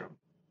get after them.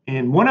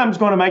 And one of them's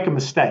going to make a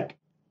mistake.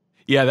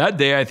 Yeah, that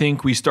day I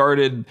think we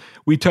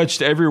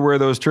touched everywhere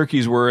those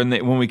turkeys were, and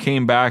when we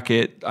came back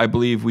I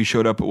believe we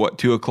showed up at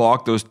 2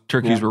 o'clock. Those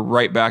turkeys were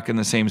right back in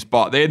the same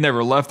spot. They had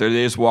never left there.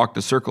 They just walked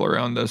a circle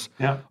around us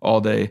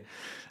all day.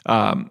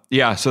 So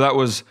that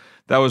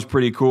was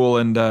pretty cool.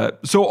 And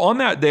so on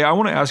that day, I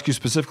want to ask you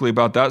specifically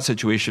about that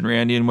situation,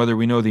 Randy, and whether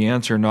we know the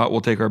answer or not.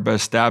 We'll take our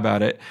best stab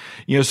at it.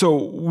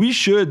 So we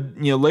should,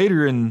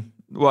 later in,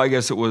 I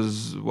guess it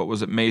was,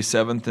 May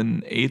 7th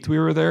and 8th we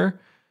were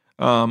there.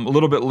 A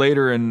little bit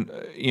later in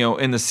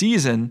the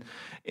season,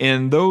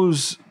 and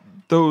those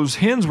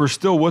hens were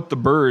still with the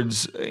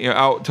birds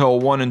out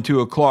till 1 and 2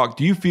 o'clock.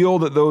 Do you feel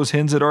that those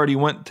hens had already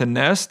went to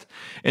nest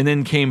and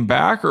then came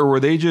back, or were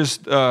they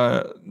just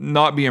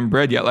not being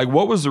bred yet? Like,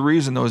 what was the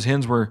reason those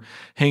hens were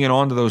hanging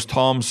on to those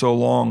toms so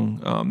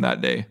long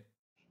that day?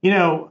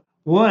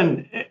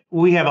 One,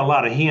 we have a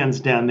lot of hens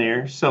down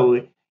there,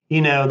 so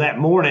that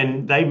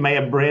morning they may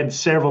have bred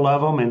several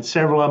of them, and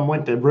several of them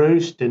went to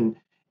roost,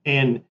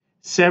 and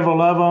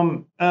several of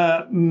them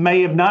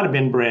may have not have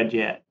been bred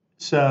yet.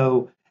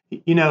 So,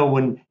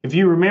 if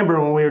you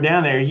remember when we were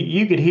down there,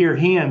 you could hear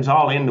hens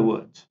all in the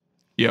woods.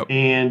 Yep.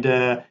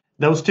 And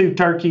those 2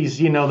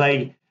 turkeys,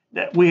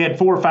 we had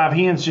 4 or 5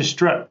 hens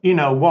just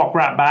walk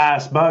right by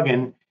us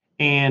bugging.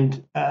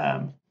 And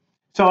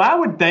so I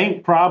would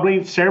think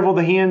probably several of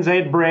the hens they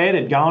had bred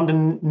had gone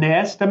to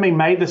nest. I mean,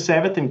 May the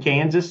 7th in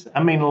Kansas,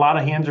 a lot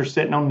of hens are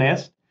sitting on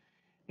nest.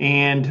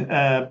 And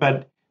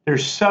but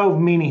there's so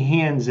many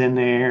hens in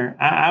there.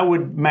 I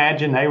would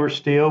imagine they were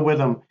still with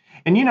them.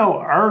 And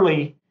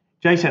early,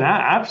 Jason,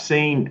 I've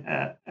seen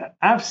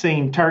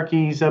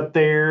turkeys up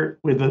there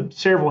with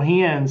several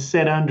hens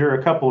set under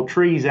a couple of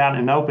trees out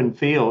in an open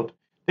field.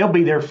 They'll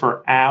be there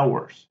for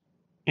hours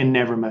and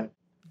never move.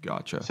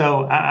 Gotcha.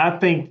 So I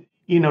think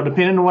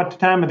depending on what the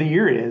time of the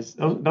year is,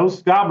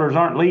 those gobblers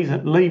aren't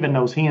leaving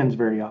those hens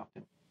very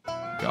often.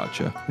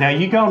 Gotcha. Now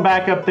you going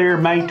back up there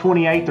May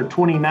 28th or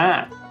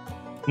 29th.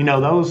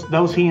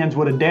 Those hens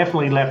would have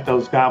definitely left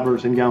those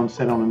gobblers and gone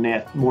sit on a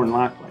nest, more than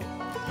likely.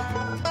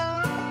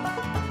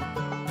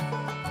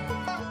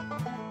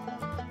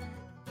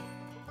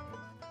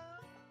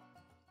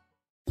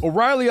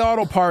 O'Reilly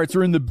Auto Parts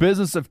are in the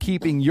business of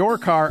keeping your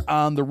car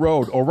on the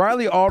road.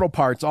 O'Reilly Auto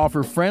Parts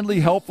offer friendly,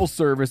 helpful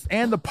service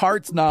and the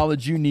parts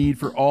knowledge you need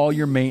for all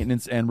your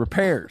maintenance and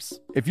repairs.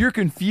 If you're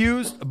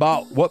confused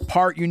about what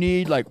part you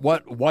need, like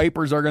what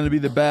wipers are going to be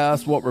the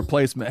best, what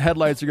replacement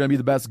headlights are going to be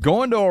the best,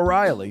 go into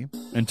O'Reilly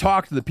and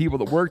talk to the people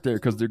that work there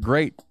because they're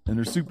great and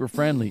they're super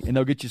friendly and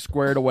they'll get you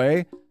squared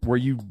away where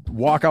you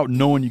walk out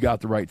knowing you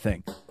got the right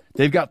thing.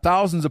 They've got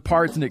thousands of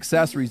parts and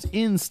accessories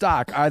in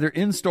stock, either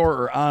in-store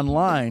or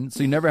online,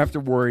 so you never have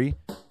to worry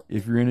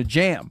if you're in a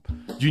jam.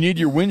 Do you need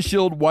your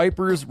windshield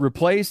wipers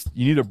replaced?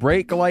 You need a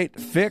brake light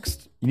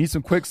fixed? You need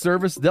some quick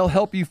service? They'll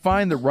help you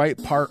find the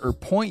right part or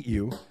point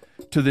you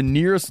to the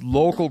nearest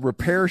local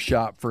repair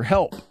shop for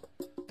help.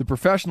 The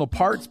professional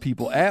parts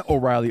people at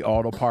O'Reilly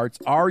Auto Parts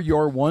are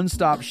your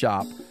one-stop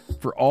shop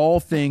for all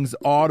things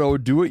auto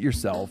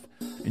do-it-yourself,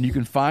 and you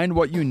can find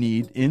what you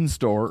need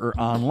in-store or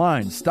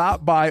online.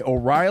 Stop by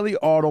O'Reilly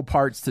Auto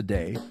Parts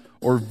today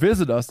or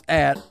visit us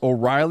at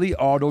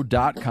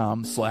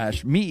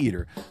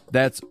O'ReillyAuto.com/MeatEater.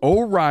 That's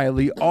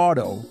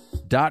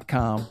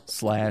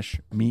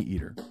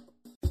O'ReillyAuto.com/MeatEater.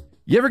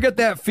 You ever get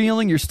that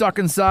feeling you're stuck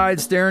inside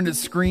staring at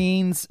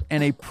screens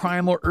and a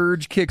primal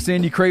urge kicks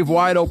in? You crave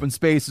wide open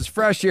spaces,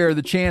 fresh air,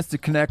 the chance to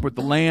connect with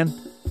the land.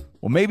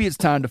 Well, maybe it's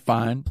time to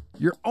find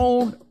your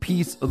own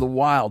piece of the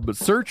wild, but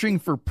searching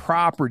for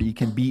property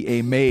can be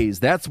a maze.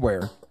 That's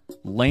where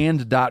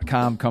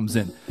Land.com comes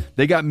in.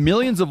 They got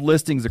millions of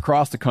listings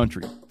across the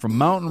country, from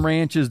mountain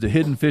ranches to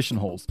hidden fishing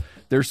holes.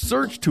 Their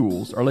search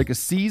tools are like a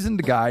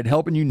seasoned guide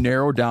helping you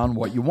narrow down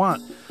what you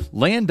want.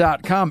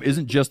 Land.com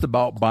isn't just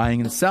about buying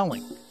and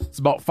selling. It's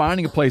about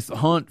finding a place to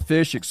hunt,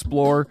 fish,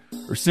 explore,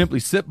 or simply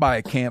sit by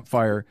a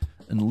campfire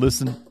and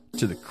listen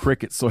to the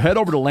crickets. So head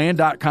over to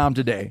Land.com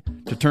today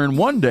to turn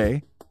one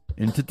day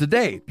into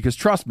today, because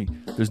trust me,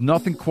 there's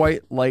nothing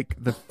quite like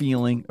the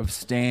feeling of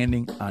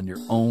standing on your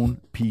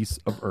own piece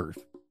of earth.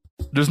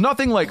 There's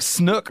nothing like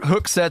snook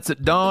hook sets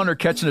at dawn or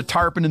catching a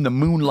tarpon in the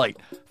moonlight.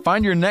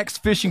 Find your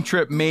next fishing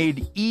trip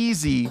made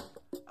easy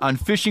on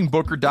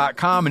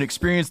fishingbooker.com and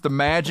experience the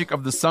magic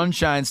of the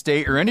Sunshine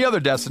State or any other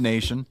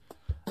destination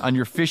on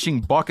your fishing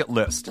bucket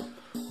list.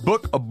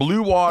 Book a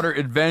blue water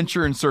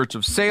adventure in search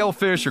of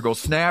sailfish or go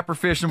snapper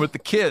fishing with the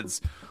kids.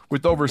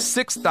 With over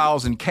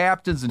 6,000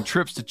 captains and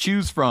trips to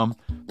choose from,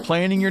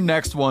 planning your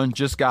next one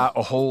just got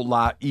a whole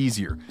lot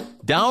easier.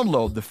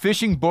 Download the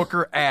Fishing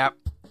Booker app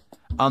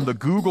on the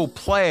Google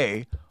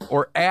Play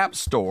or App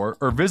Store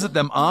or visit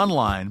them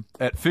online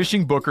at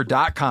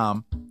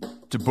fishingbooker.com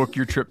to book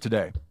your trip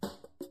today.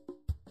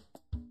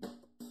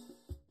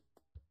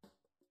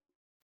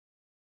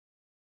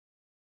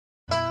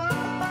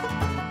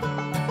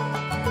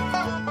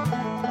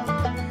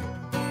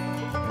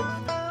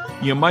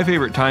 You know, my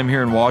favorite time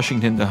here in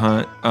Washington to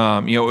hunt,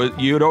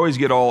 you would always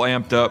get all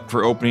amped up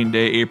for opening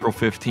day, April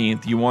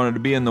 15th. You wanted to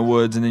be in the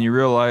woods, and then you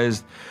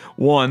realized,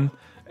 one,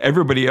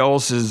 everybody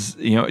else is,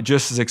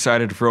 just as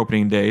excited for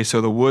opening day. So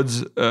the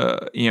woods,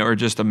 are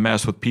just a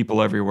mess with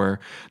people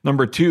everywhere.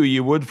 Number two,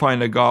 you would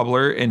find a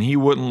gobbler, and he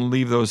wouldn't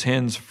leave those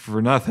hens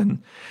for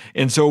nothing.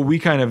 And so we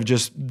kind of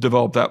just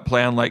developed that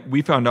plan. Like,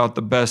 we found out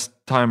the best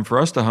time for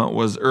us to hunt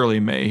was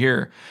early May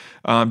here,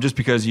 just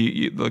because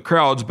the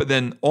crowds, but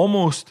then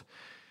almost...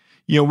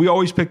 we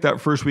always pick that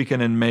first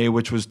weekend in May,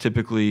 which was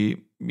typically,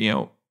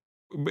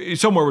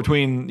 somewhere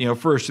between,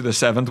 1st to the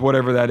 7th,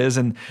 whatever that is.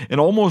 And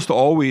almost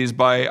always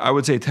by, I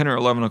would say 10 or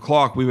 11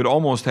 o'clock, we would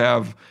almost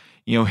have,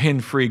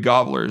 hen-free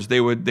gobblers. They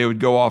would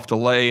go off to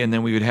lay, and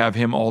then we would have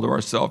him all to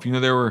ourselves.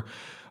 There were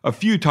a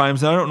few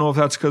times, and I don't know if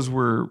that's because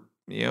we're,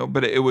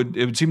 but it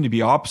would seem to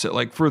be opposite.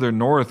 Like further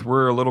north,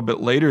 we're a little bit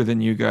later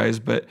than you guys.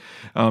 But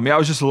I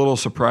was just a little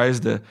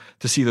surprised to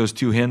see those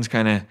two hens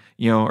kind of,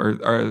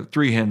 or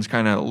three hens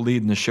kind of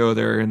leading the show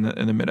there in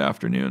the mid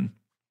afternoon.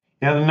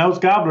 Yeah, and those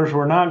gobblers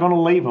were not going to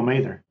leave them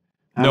either.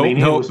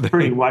 It was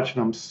pretty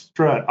watching them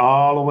strut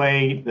all the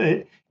way.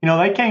 They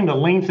came the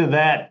length of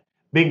that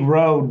big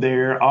road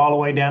there, all the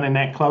way down in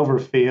that clover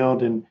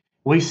field, and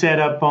we set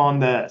up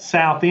on the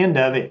south end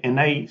of it, and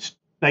they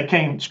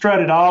came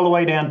strutted all the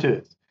way down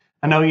to us.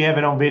 I know you have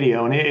it on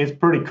video, and it's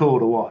pretty cool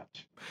to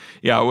watch.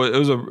 Yeah, it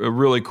was a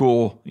really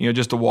cool,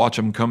 just to watch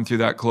them come through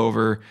that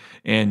clover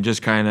and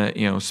just kind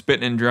of,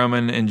 spitting and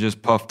drumming and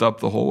just puffed up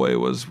the whole way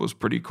was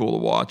pretty cool to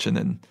watch. And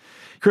then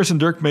Chris and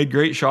Dirk made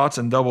great shots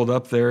and doubled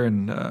up there,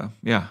 and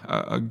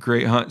a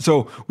great hunt.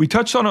 So we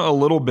touched on it a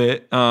little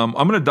bit. I'm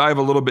going to dive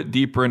a little bit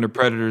deeper into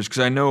predators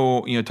because I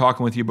know,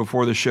 talking with you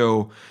before the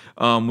show,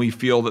 we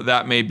feel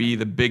that may be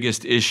the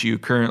biggest issue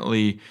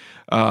currently,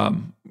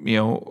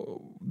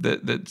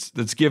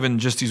 that's given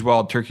just these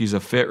wild turkeys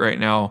a fit right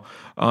now.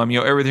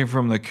 Everything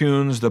from the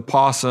coons, the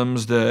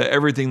possums, the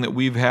everything that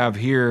we have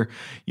here.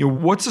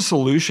 What's the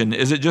solution?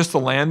 Is it just the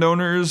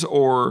landowners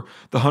or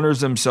the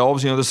hunters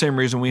themselves? The same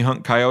reason we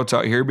hunt coyotes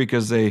out here,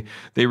 because they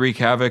wreak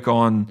havoc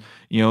on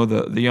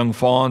the young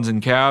fawns and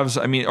calves.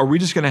 I mean, are we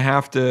just going to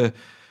have to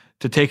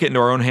to take it into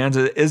our own hands?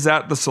 Is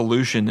that the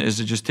solution, is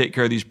to just take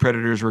care of these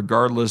predators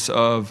regardless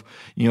of,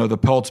 the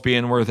pelts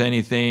being worth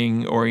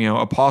anything, or,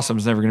 a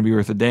possum's never going to be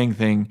worth a dang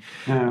thing?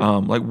 Yeah.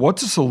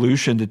 What's a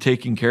solution to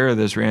taking care of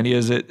this, Randy?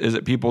 Is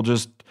it people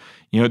just,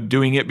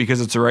 doing it because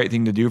it's the right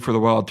thing to do for the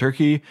wild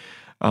turkey?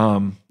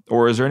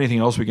 Or is there anything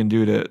else we can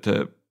do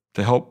to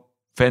help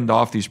fend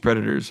off these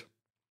predators?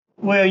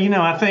 Well,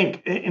 I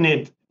think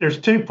there's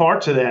two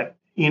parts of that.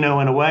 In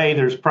a way,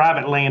 there's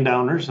private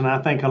landowners, and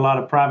I think a lot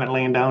of private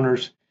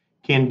landowners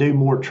can do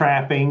more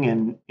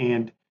trapping.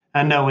 And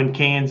I know in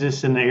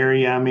Kansas, in the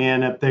area I'm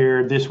in up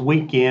there, this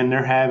weekend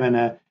they're having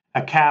a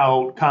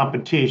coyote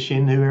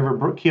competition.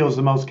 Whoever kills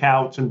the most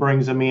coyotes and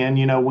brings them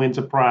in, wins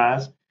a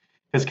prize.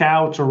 Because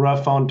coyotes are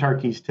rough on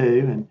turkeys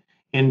too,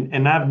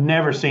 and I've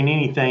never seen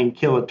anything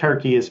kill a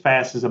turkey as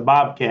fast as a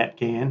bobcat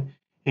can.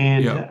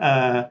 And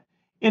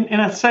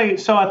I say,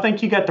 so I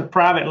think you got the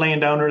private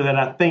landowner that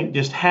I think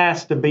just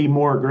has to be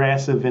more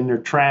aggressive in their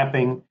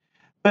trapping.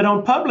 But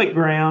on public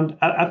ground,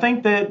 I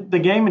think that the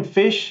game and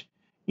fish,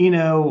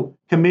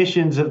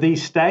 commissions of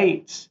these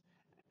states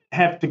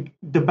have to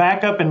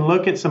back up and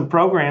look at some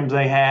programs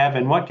they have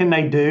and what can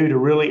they do to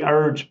really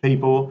urge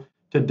people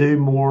to do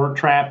more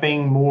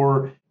trapping,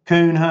 more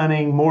coon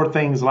hunting, more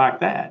things like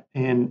that.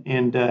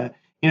 And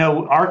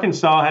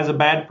Arkansas has a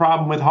bad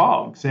problem with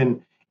hogs,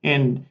 and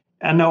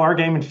I know our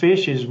game and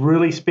fish is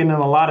really spending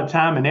a lot of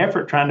time and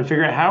effort trying to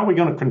figure out how are we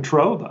going to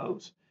control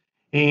those.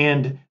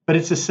 But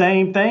it's the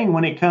same thing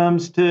when it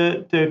comes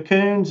to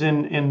coons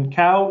and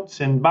coyotes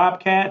and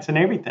bobcats and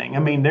everything. I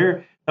mean,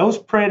 those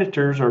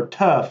predators are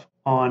tough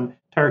on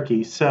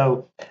turkeys.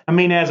 So,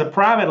 as a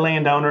private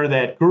landowner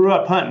that grew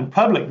up hunting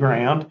public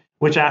ground,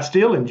 which I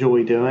still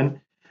enjoy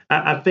doing,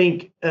 I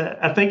think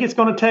it's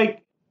going to take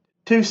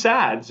two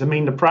sides.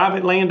 The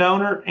private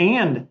landowner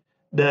and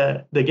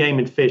the game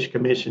and fish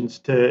commissions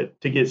to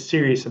get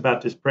serious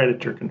about this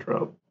predator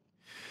control.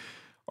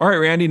 All right,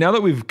 Randy, now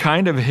that we've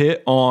kind of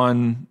hit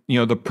on,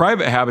 the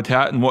private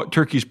habitat and what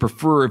turkeys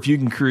prefer, if you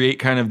can create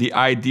kind of the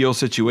ideal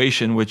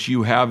situation, which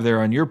you have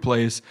there on your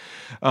place,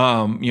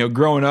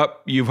 growing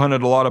up, you've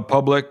hunted a lot of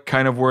public,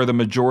 kind of where the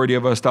majority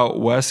of us out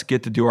west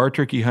get to do our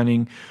turkey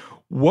hunting.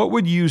 What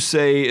would you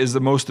say is the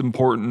most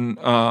important?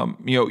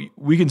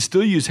 We can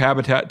still use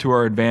habitat to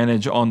our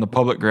advantage on the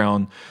public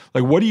ground.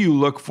 Like, what do you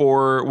look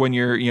for when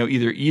you're,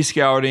 either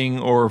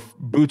e-scouting or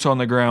boots on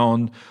the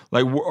ground?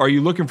 Like, are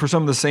you looking for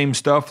some of the same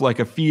stuff, like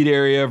a feed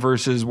area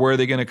versus where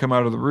they're going to come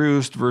out of the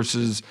roost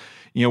versus,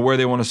 where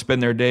they want to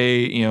spend their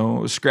day,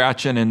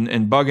 scratching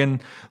and bugging?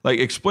 Like,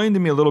 explain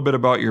to me a little bit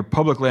about your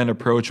public land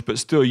approach, but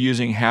still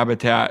using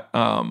habitat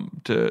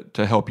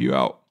to help you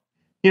out.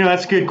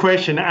 That's a good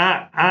question.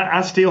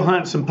 I still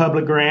hunt some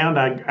public ground.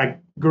 I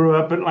grew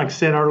up, like I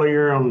said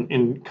earlier,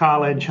 in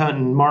college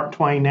hunting Mark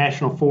Twain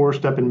National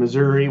Forest up in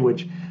Missouri,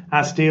 which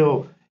I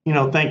still,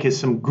 think is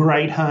some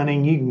great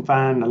hunting. You can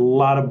find a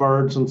lot of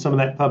birds on some of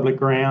that public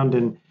ground.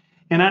 And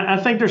I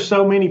think there's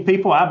so many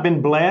people. I've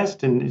been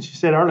blessed. And as you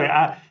said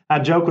earlier, I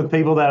joke with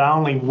people that I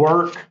only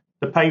work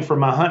to pay for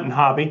my hunting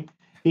hobby,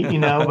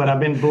 but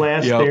I've been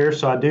blessed there.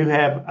 So I do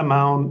have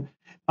my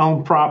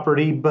own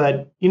property.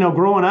 But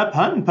growing up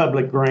hunting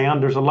public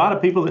ground, there's a lot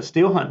of people that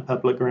still hunt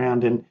public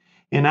ground,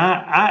 and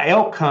I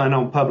elk hunt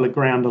on public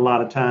ground a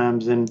lot of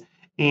times, and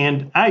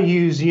I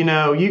use,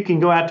 you can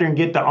go out there and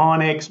get the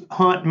Onyx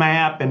hunt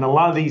map and a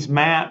lot of these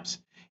maps.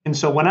 And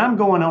so when I'm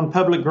going on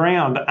public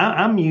ground,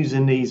 I'm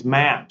using these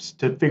maps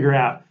to figure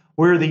out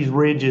where these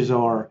ridges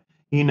are,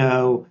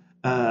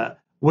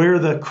 where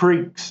the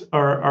creeks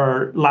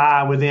are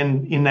lie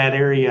in that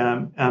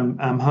area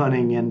I'm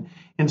hunting.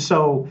 And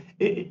so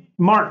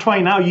Mark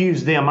Twain, I'll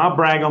use them. I'll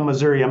brag on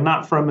Missouri. I'm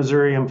not from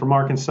Missouri. I'm from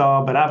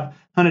Arkansas, but I've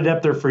hunted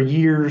up there for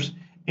years.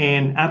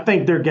 And I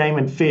think their game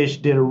and fish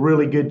did a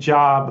really good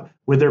job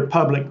with their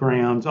public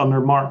grounds on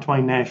their Mark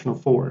Twain National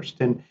Forest.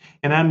 And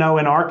I know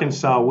in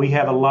Arkansas, we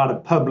have a lot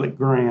of public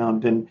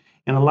ground and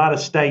in a lot of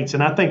states.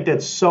 And I think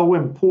that's so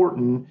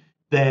important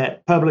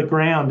that public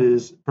ground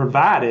is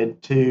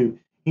provided to,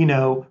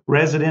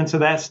 residents of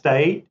that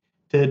state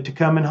to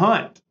come and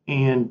hunt.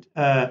 And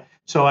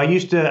so I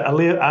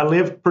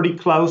lived pretty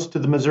close to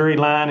the Missouri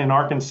line in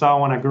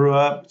Arkansas when I grew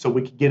up, so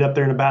we could get up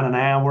there in about an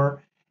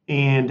hour.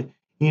 And,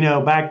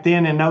 back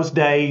then in those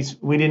days,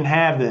 we didn't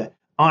have the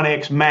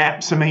Onyx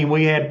maps.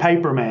 We had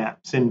paper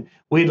maps, and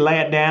we'd lay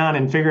it down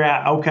and figure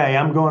out, okay,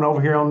 I'm going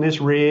over here on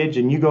this ridge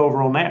and you go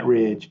over on that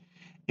ridge.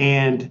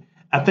 And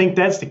I think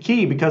that's the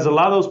key, because a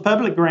lot of those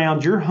public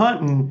grounds, you're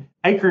hunting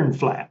acorn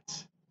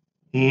flats.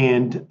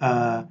 And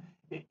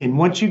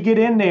once you get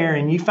in there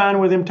and you find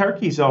where them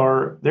turkeys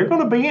are, they're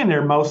going to be in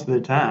there most of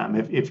the time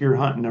if you're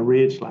hunting a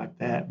ridge like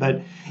that.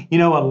 But, a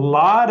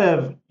lot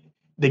of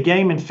the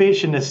game and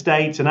fish in the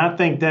states, and I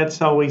think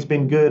that's always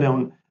been good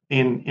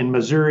in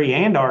Missouri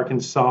and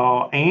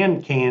Arkansas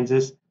and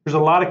Kansas, there's a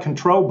lot of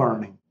control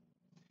burning.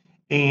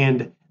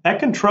 And that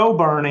control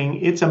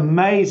burning, it's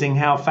amazing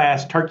how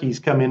fast turkeys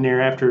come in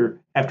there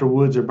after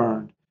woods are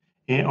burned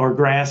or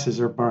grasses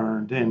are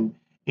burned.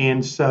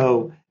 And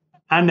so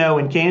I know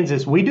in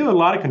Kansas, we do a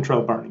lot of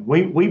control burning.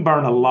 We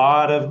burn a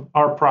lot of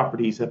our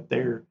properties up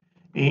there.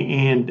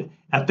 And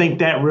I think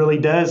that really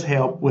does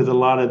help with a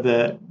lot of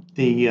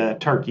the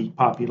turkey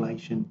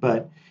population.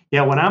 But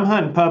yeah, when I'm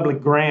hunting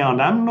public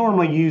ground, I'm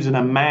normally using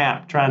a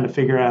map trying to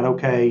figure out,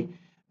 okay,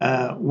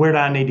 where do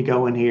I need to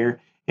go in here?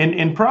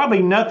 And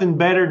probably nothing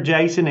better,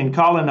 Jason, than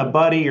calling a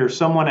buddy or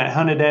someone that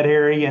hunted that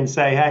area and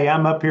say, hey,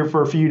 I'm up here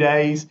for a few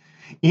days,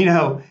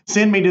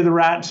 send me to the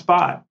right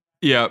spot.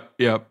 Yep.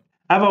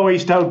 I've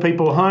always told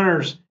people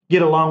hunters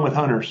get along with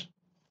hunters.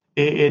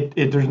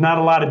 There's not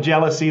a lot of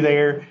jealousy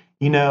there.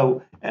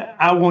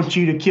 I want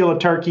you to kill a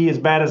turkey as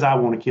bad as I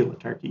want to kill a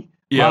turkey.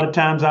 Yep. A lot of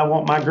times I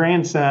want my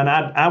grandson,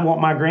 I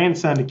want my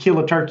grandson to kill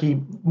a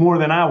turkey more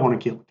than I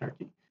want to kill a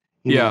turkey.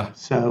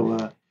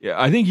 So yeah,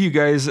 I think you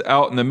guys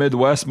out in the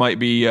Midwest might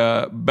be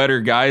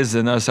better guys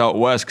than us out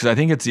west, because I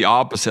think it's the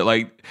opposite.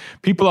 Like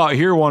people out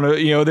here want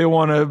to, they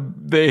want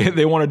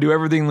to do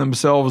everything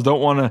themselves.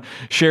 Don't want to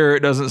share. It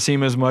doesn't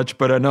seem as much,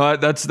 but no,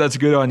 that's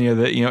good on you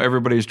that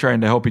everybody's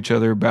trying to help each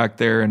other back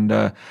there,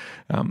 and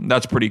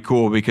that's pretty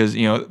cool because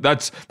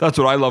that's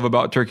what I love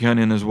about turkey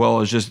hunting as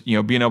well, is just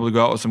being able to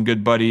go out with some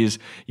good buddies,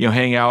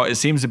 hang out. It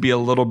seems to be a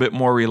little bit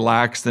more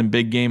relaxed than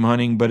big game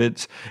hunting, but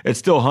it's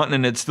still hunting,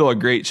 and it's still a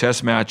great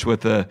chess match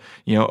with a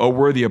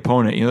worthy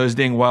opponent. Those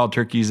dang wild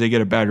turkeys, they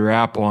get a bad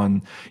rap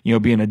on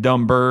being a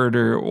dumb bird,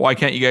 or why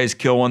can't you guys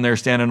kill one? They're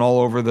standing all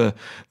over the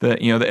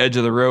edge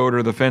of the road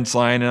or the fence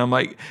line, and I'm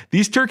like,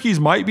 these turkeys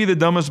might be the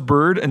dumbest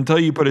bird until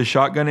you put a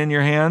shotgun in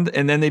your hand,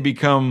 and then they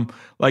become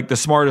like the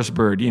smartest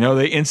bird.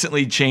 They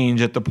instantly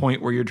change at the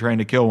point where you're trying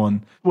to kill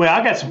one. Well,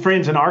 I got some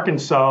friends in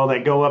Arkansas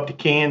that go up to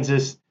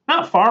Kansas,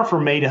 not far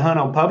from me, to hunt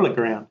on public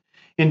ground.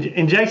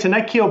 And Jason,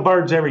 they kill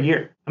birds every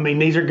year. I mean,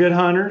 these are good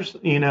hunters,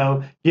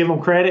 give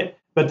them credit,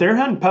 but they're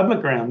hunting public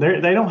ground.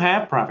 They don't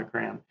have private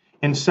ground.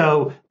 And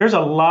so there's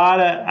a lot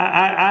of,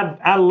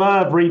 I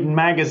love reading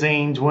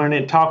magazines when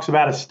it talks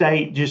about a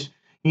state just,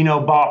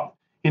 bought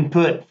and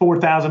put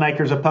 4,000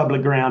 acres of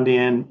public ground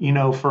in,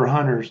 for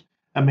hunters.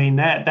 I mean,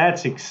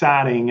 that's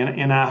exciting.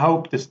 And I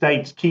hope the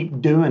states keep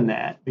doing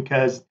that,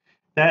 because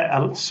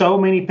that so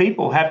many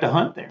people have to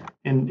hunt there.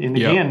 And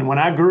again, when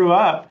I grew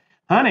up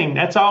hunting,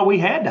 that's all we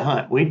had to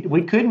hunt. We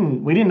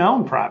didn't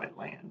own private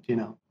land,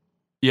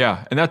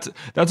 Yeah, and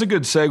that's a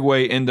good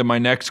segue into my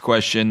next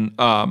question.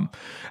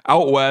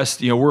 Out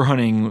west, we're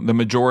hunting the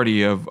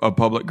majority of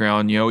public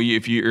ground.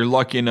 If you're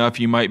lucky enough,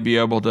 you might be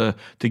able to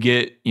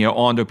get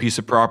onto a piece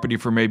of property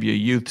for maybe a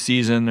youth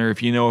season, or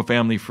if a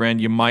family friend,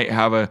 you might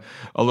have a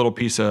little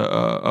piece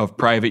of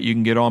private you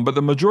can get on. But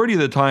the majority of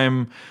the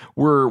time,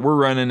 we're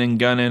running and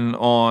gunning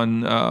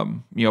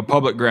on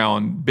public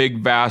ground, big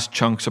vast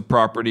chunks of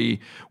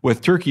property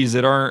with turkeys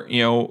that aren't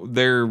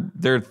they're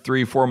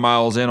 3-4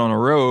 miles in on a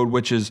road,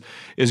 which is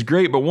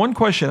great. But one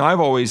question I've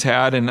always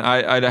had, and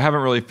I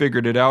haven't really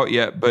figured it out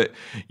yet, but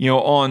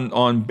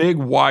on big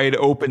wide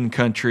open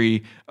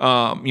country,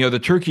 the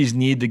turkeys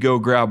need to go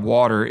grab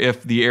water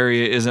if the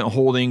area isn't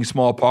holding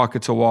small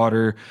pockets of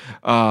water.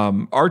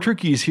 Our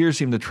turkeys here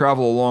seem to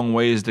travel a long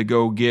ways to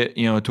go get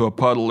to a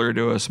puddle or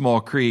to a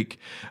small creek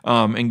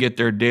and get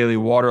their daily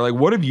water. Like,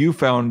 what have you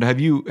found? Have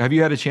you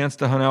had a chance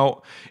to hunt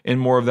out in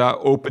more of that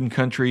open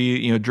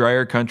country,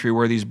 drier country,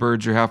 where these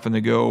birds are having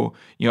to go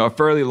a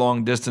fairly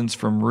long distance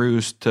from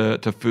roost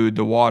to food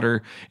to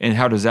water? And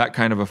how does that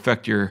kind of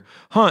affect your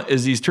hunt?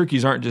 Is these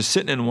turkeys aren't just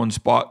sitting in one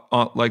spot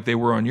like they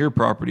were on your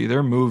property.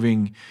 They're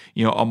moving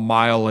a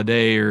mile a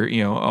day or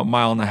a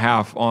mile and a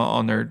half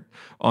on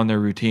their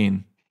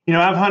routine.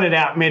 I've hunted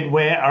out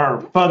Midwest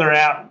or further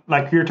out,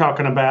 like you're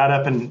talking about,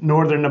 up in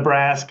northern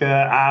Nebraska,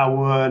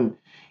 Iowa,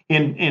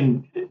 and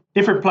in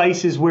different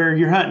places where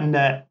you're hunting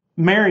the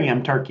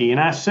Merriam turkey. And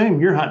I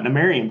assume you're hunting a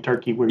Merriam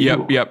turkey where you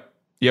are. Yep.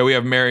 Yeah, we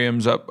have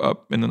Merriams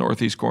up in the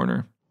northeast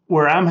corner.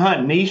 Where I'm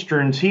hunting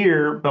Easterns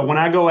here, but when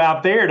I go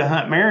out there to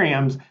hunt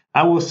Merriams,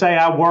 I will say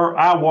I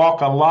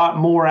walk a lot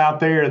more out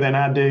there than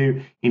I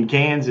do in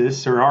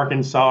Kansas or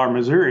Arkansas or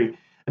Missouri.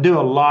 I do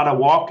a lot of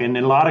walking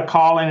and a lot of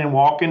calling and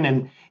walking,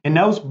 and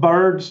those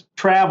birds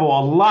travel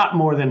a lot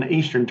more than the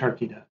Eastern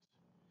turkey does.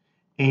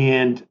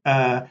 And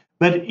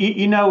but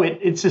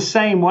it's the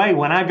same way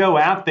when I go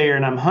out there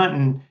and I'm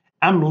hunting.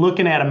 I'm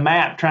looking at a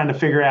map trying to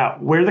figure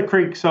out where the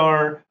creeks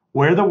are,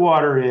 where the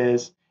water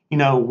is.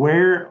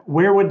 Where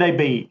would they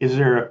be? Is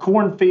there a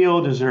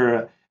cornfield? Is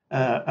there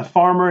a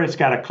farmer that's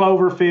got a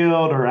clover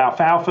field or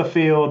alfalfa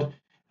field?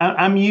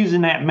 I'm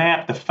using that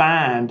map to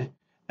find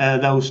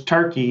those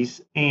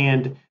turkeys.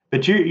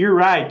 But you're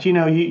right.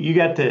 You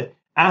got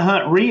I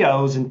hunt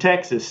Rios in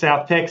Texas,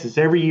 South Texas.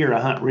 Every year I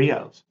hunt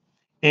Rios,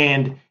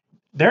 and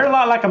they're a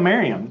lot like a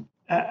Merriam.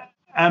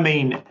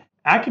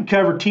 I could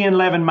cover 10,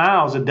 11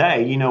 miles a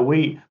day.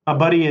 My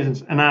buddy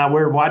and I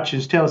wear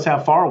watches, tell us how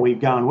far we've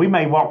gone. We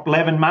may walk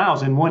 11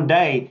 miles in one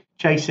day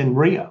chasing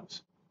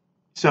Rios.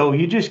 So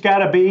you just got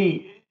to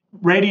be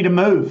ready to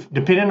move,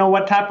 depending on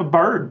what type of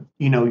bird,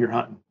 you're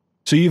hunting.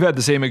 So you've had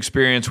the same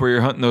experience where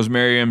you're hunting those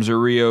Merriams or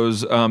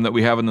Rios that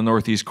we have in the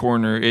northeast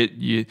corner.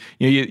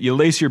 You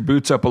lace your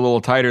boots up a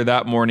little tighter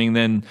that morning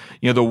than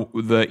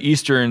the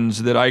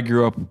Easterns that I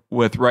grew up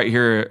with right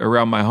here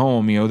around my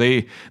home.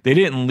 They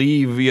didn't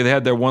leave. They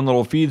had their one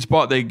little feed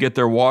spot. They get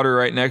their water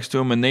right next to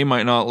them, and they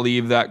might not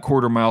leave that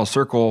quarter-mile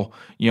circle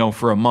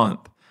for a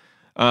month.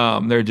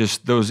 They're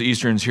just, those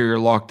Easterns here are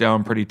locked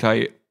down pretty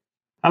tight.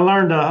 I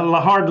learned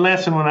a hard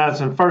lesson when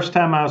the first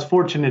time I was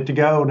fortunate to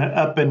go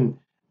up in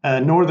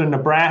northern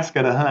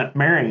Nebraska to hunt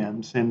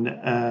Merriams, and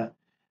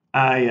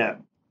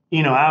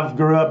I've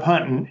grew up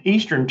hunting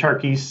eastern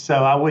turkeys,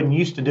 so I wasn't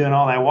used to doing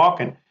all that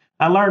walking.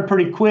 I learned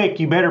pretty quick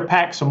you better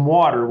pack some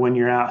water when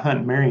you're out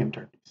hunting Merriam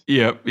turkeys.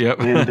 Yep.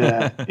 And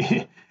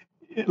a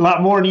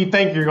lot more than you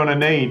think you're going to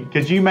need,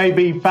 because you may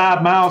be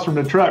 5 miles from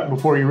the truck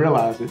before you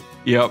realize it.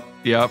 Yep.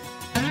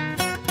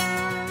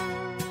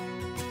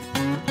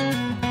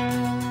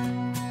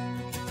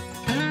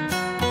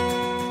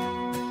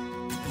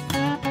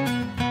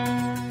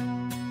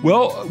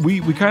 Well,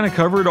 we kind of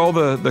covered all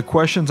the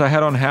questions I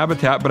had on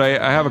habitat, but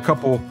I have a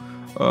couple,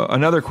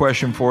 another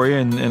question for you,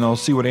 and I'll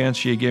see what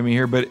answer you give me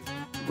here. But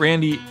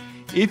Randy,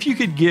 if you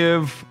could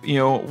give,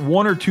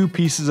 one or two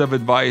pieces of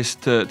advice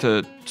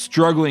to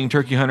struggling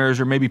turkey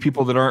hunters, or maybe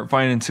people that aren't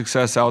finding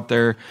success out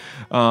there,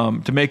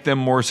 to make them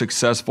more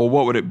successful,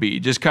 what would it be?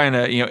 Just kind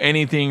of,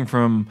 anything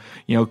from,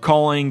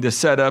 calling to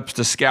setups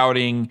to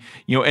scouting,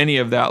 any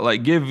of that.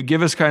 Like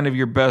give us kind of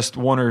your best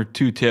one or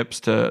two tips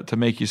to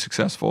make you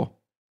successful.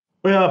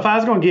 Well, if I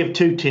was going to give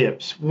two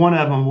tips, one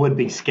of them would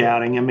be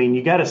scouting. I mean,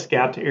 you got to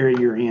scout the area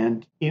you're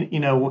in.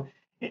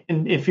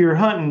 And if you're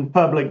hunting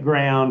public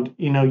ground,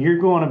 you're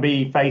going to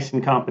be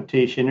facing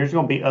competition. There's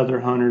going to be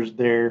other hunters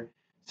there.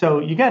 So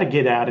you got to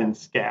get out and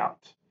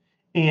scout.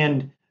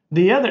 And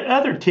the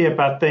other tip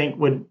I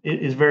think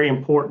is very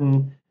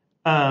important.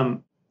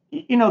 You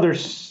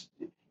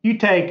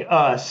take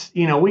us,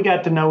 we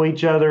got to know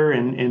each other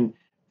and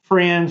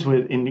friends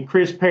and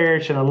Chris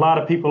Parrish and a lot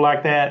of people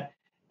like that.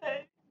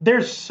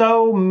 There's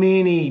so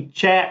many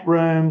chat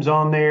rooms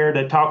on there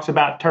that talks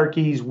about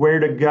turkeys, where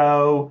to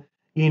go.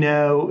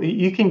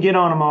 You can get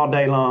on them all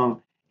day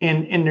long.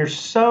 And there's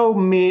so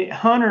many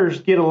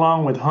hunters get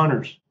along with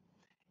hunters,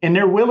 and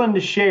they're willing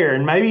to share.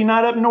 And maybe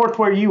not up north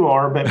where you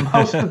are, but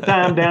most of the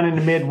time down in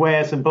the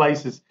Midwest and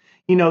places,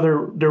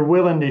 they're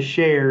willing to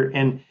share.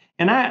 And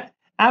I've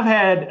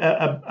had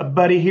a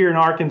buddy here in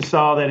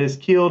Arkansas that has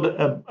killed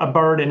a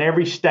bird in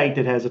every state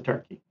that has a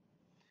turkey.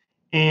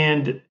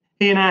 And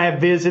he and I have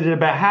visited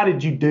about how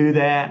did you do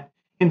that?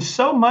 And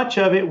so much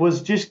of it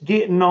was just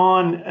getting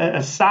on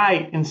a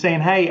site and saying,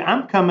 hey,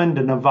 I'm coming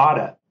to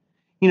Nevada.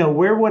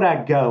 Where would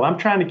I go? I'm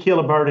trying to kill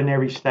a bird in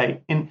every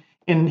state. And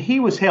he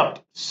was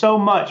helped so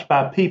much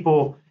by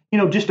people,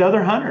 just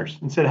other hunters,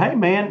 and said, hey,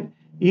 man,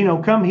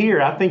 come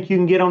here. I think you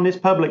can get on this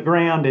public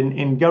ground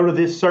and go to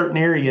this certain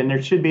area, and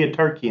there should be a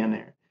turkey in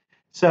there.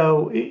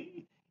 So,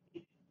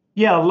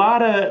 yeah, a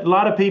lot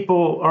of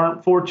people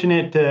aren't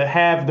fortunate to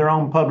have their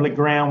own public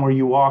ground where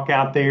you walk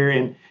out there,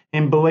 and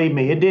believe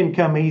me, it didn't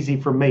come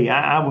easy for me.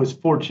 I was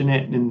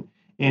fortunate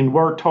and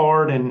worked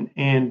hard, and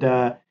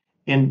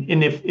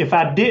if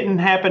I didn't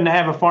happen to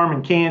have a farm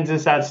in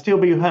Kansas, I'd still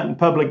be hunting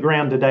public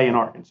ground today in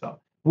Arkansas.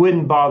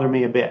 Wouldn't bother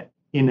me a bit,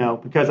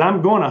 because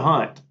I'm going to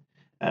hunt.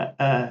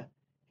 But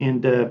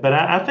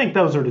I think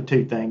those are the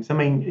two things. I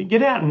mean,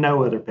 get out and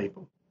know other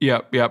people.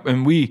 Yep. And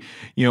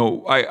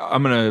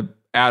I'm going to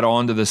add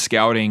on to the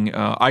scouting.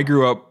 I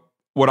grew up,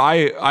 what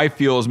I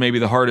feel is maybe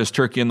the hardest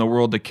turkey in the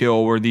world to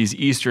kill were these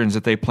Easterns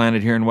that they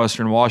planted here in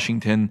Western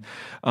Washington.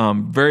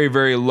 Very,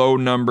 very low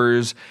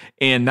numbers.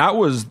 And that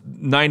was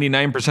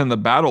 99% of the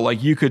battle.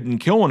 Like, you couldn't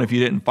kill one if you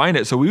didn't find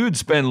it. So we would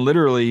spend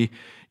literally,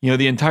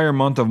 the entire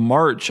month of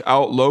March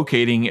out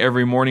locating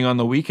every morning on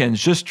the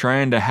weekends, just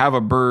trying to have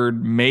a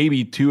bird,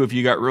 maybe two if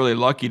you got really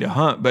lucky to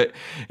hunt. But,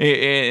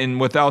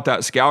 and without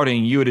that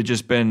scouting, you would have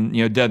just been,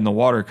 dead in the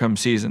water come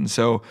season.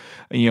 So,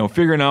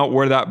 figuring out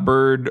where that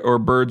bird or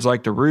birds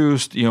like to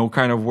roost,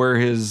 kind of where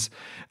his,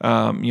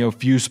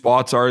 few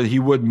spots are. He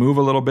would move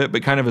a little bit,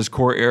 but kind of his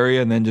core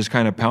area, and then just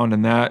kind of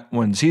pounding that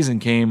when season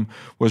came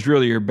was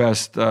really your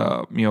best,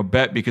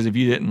 bet, because if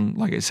you didn't,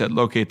 like I said,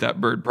 locate that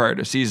bird prior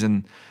to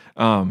season,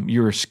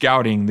 you were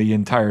scouting the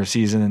entire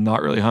season and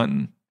not really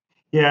hunting.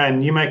 Yeah,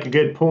 and you make a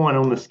good point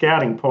on the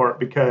scouting part,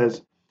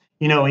 because,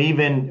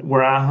 even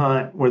where I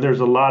hunt, where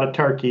there's a lot of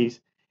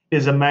turkeys,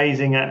 is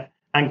amazing. I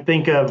can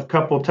think of a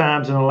couple of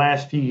times in the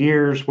last few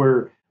years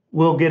where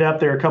we'll get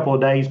up there a couple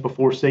of days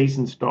before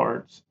season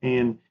starts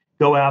and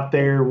go out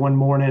there one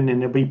morning,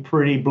 and it'll be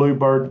pretty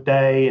bluebird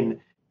day and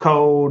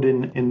cold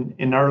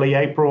in early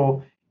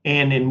April.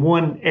 And in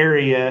one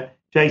area,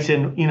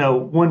 Jason,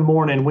 one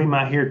morning we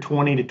might hear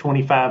 20 to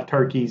 25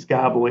 turkeys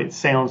gobble, it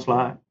sounds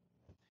like.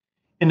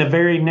 And the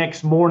very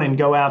next morning,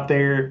 go out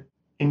there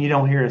and you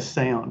don't hear a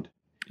sound.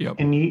 Yep.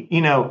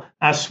 And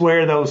I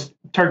swear those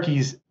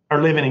turkeys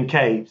are living in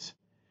caves.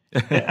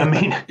 I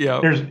mean,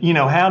 yep. There's,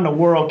 how in the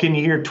world can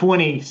you hear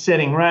 20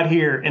 sitting right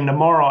here, and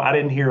tomorrow I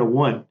didn't hear a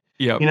one?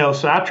 Yep.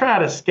 So I try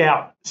to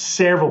scout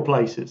several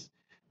places,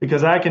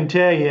 because I can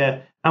tell you,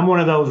 I'm one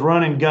of those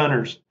running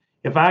gunners.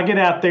 If I get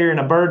out there and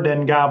a bird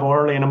doesn't gobble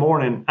early in the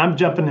morning, I'm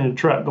jumping in a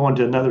truck going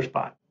to another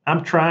spot.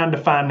 I'm trying to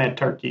find that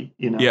turkey,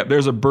 you know. Yeah,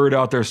 there's a bird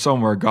out there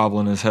somewhere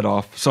gobbling his head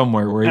off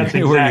somewhere where you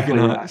can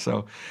hunt. Right.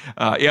 So,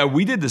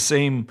 we did the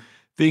same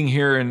thing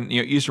here in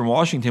Eastern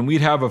Washington.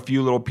 We'd have a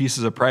few little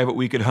pieces of private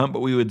we could hunt,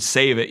 but we would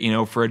save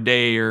it, for a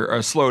day or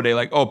a slow day.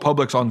 Like, oh,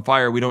 public's on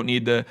fire. We don't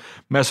need to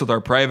mess with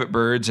our private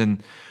birds.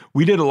 And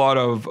we did a lot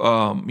of,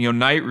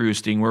 night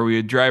roosting where we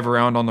would drive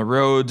around on the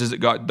roads as it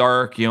got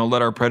dark,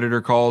 let our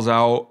predator calls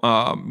out,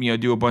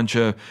 do a bunch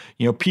of,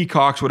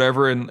 peacocks,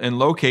 whatever, and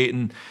locate.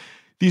 And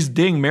these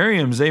dang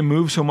Merriams, they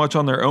move so much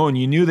on their own.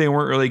 You knew they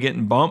weren't really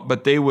getting bumped,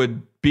 but they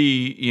would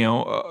be,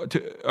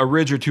 a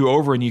ridge or two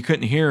over and you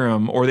couldn't hear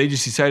them, or they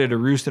just decided to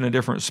roost in a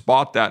different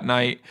spot that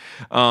night.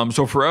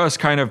 So for us,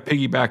 kind of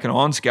piggybacking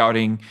on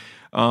scouting,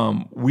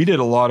 we did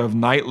a lot of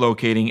night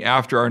locating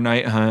after our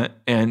night hunt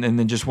and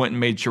then just went and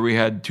made sure we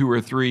had 2 or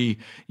 3,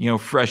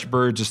 fresh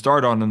birds to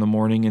start on in the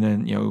morning, and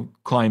then,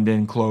 climbed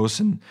in close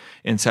and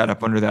sat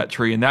up under that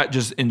tree. And that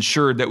just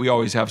ensured that we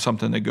always have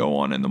something to go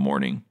on in the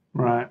morning.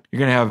 Right. You're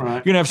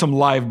gonna have some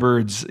live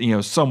birds,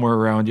 somewhere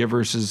around you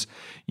versus,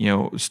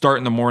 start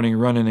in the morning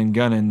running and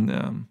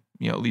gunning.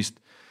 At least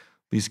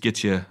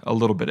gets you a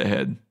little bit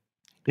ahead.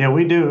 Yeah,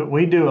 we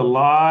do a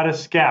lot of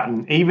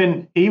scouting,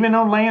 even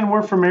on land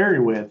we're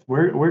familiar with.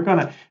 We're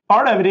gonna,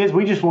 part of it is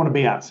we just want to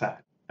be outside.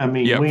 I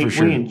mean,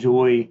 we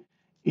enjoy,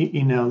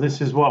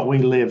 this is what we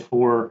live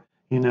for,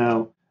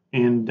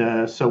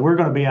 and so we're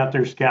going to be out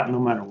there scouting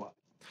no matter what.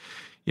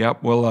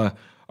 Yep. Well,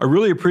 I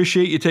really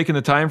appreciate you taking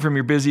the time from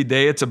your busy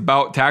day. It's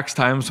about tax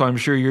time, so I'm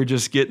sure you're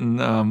just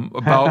getting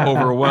about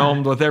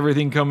overwhelmed with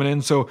everything coming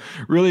in. So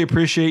really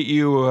appreciate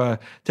you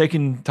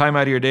taking time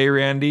out of your day,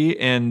 Randy,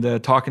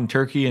 and talking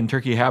turkey and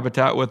turkey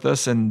habitat with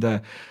us. And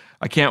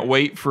I can't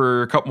wait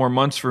for a couple more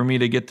months for me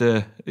to get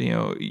to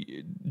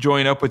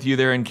join up with you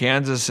there in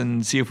Kansas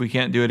and see if we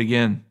can't do it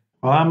again.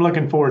 Well, I'm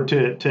looking forward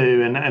to it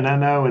too, and I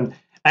know in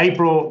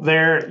April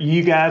there,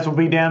 you guys will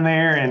be down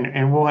there,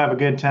 and we'll have a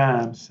good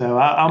time. So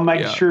I'll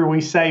make sure we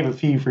save a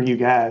few for you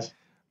guys.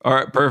 All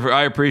right, perfect.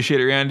 I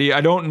appreciate it, Randy.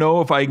 I don't know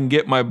if I can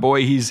get my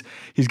boy. He's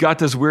got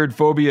this weird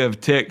phobia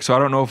of ticks, so I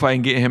don't know if I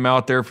can get him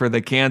out there for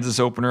the Kansas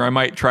opener. I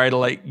might try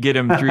to get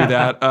him through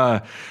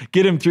that.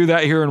 Get him through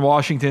that here in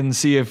Washington.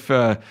 See if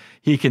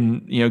he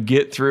can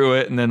get through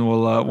it, and then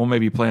we'll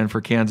maybe plan for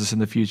Kansas in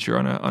the future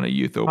on a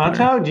youth opener. I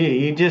told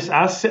you,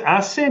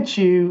 I sent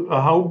you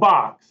a whole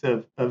box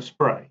of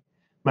spray.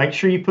 Make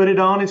sure you put it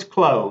on his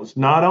clothes,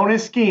 not on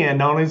his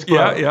skin, on his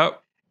clothes. Yeah,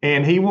 yep.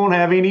 And he won't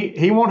have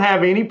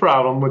any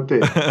problem with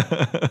this.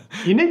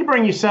 You need to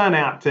bring your son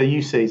out to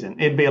youth season.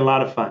 It'd be a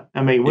lot of fun.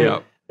 I mean,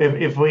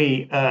 if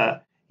we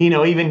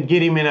even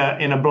get him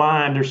in a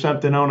blind or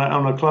something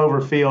on a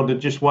clover field to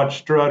just watch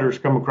strutters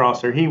come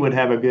across there, he would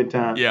have a good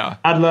time. Yeah.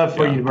 I'd love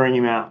for you to bring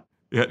him out.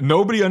 Yeah,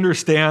 nobody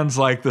understands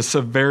the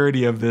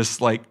severity of this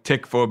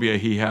tick phobia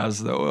he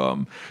has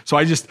though. So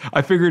I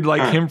figured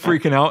him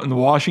freaking out in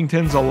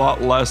Washington's a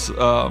lot less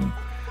of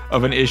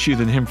an issue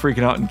than him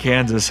freaking out in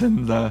Kansas.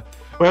 And well,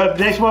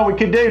 that's what we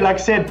could do. Like I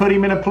said, put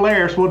him in a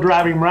Polaris. We'll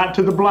drive him right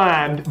to the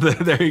blind.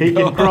 There you go. He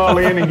can crawl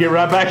in and get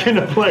right back in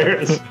the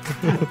Polaris.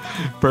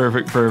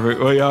 Perfect.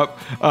 Well, yep.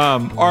 All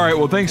right.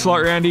 Well, thanks a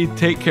lot, Randy.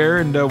 Take care,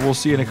 and we'll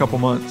see you in a couple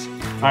months.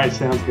 All right.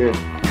 Sounds good.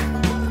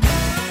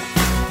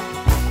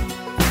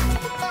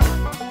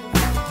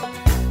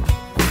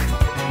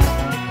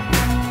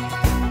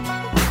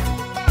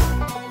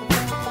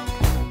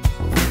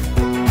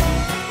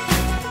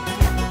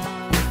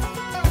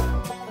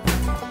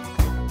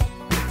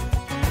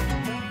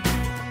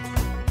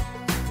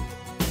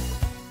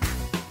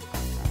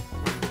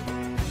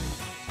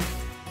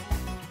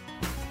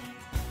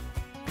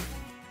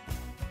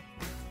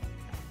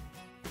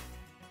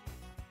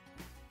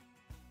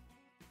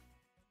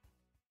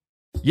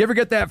 You ever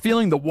get that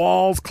feeling the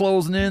walls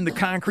closing in, the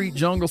concrete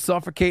jungle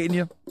suffocating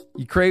you?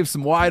 You crave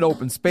some wide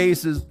open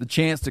spaces, the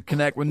chance to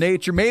connect with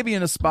nature, maybe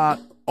in a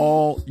spot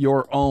all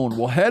your own.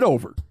 Well, head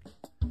over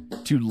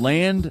to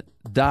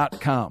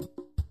land.com.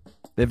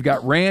 They've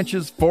got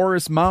ranches,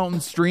 forests,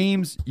 mountains,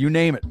 streams, you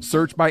name it.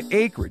 Search by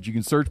acreage. You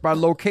can search by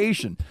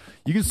location.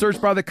 You can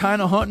search by the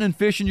kind of hunting and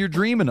fishing you're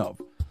dreaming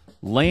of.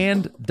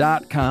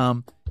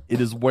 Land.com.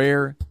 It is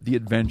where the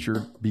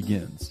adventure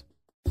begins.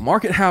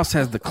 Market House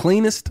has the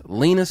cleanest,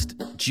 leanest,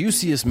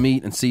 juiciest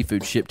meat and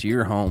seafood shipped to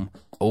your home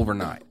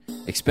overnight.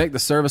 Expect the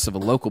service of a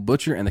local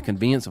butcher and the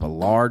convenience of a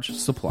large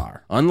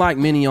supplier. Unlike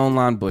many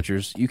online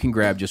butchers, you can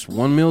grab just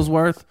one meal's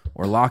worth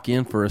or lock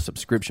in for a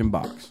subscription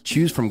box.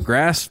 Choose from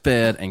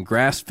grass-fed and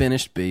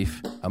grass-finished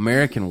beef,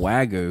 American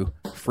Wagyu,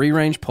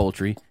 free-range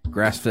poultry,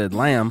 grass-fed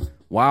lamb,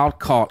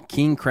 wild-caught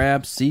king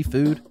crab,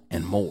 seafood,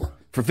 and more.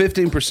 For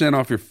 15%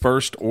 off your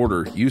first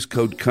order, use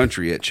code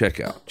COUNTRY at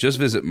checkout. Just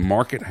visit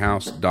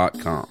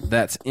markethouse.com.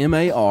 That's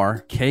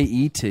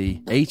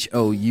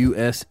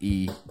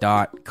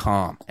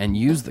MarketHouse.com and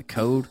use the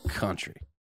code COUNTRY.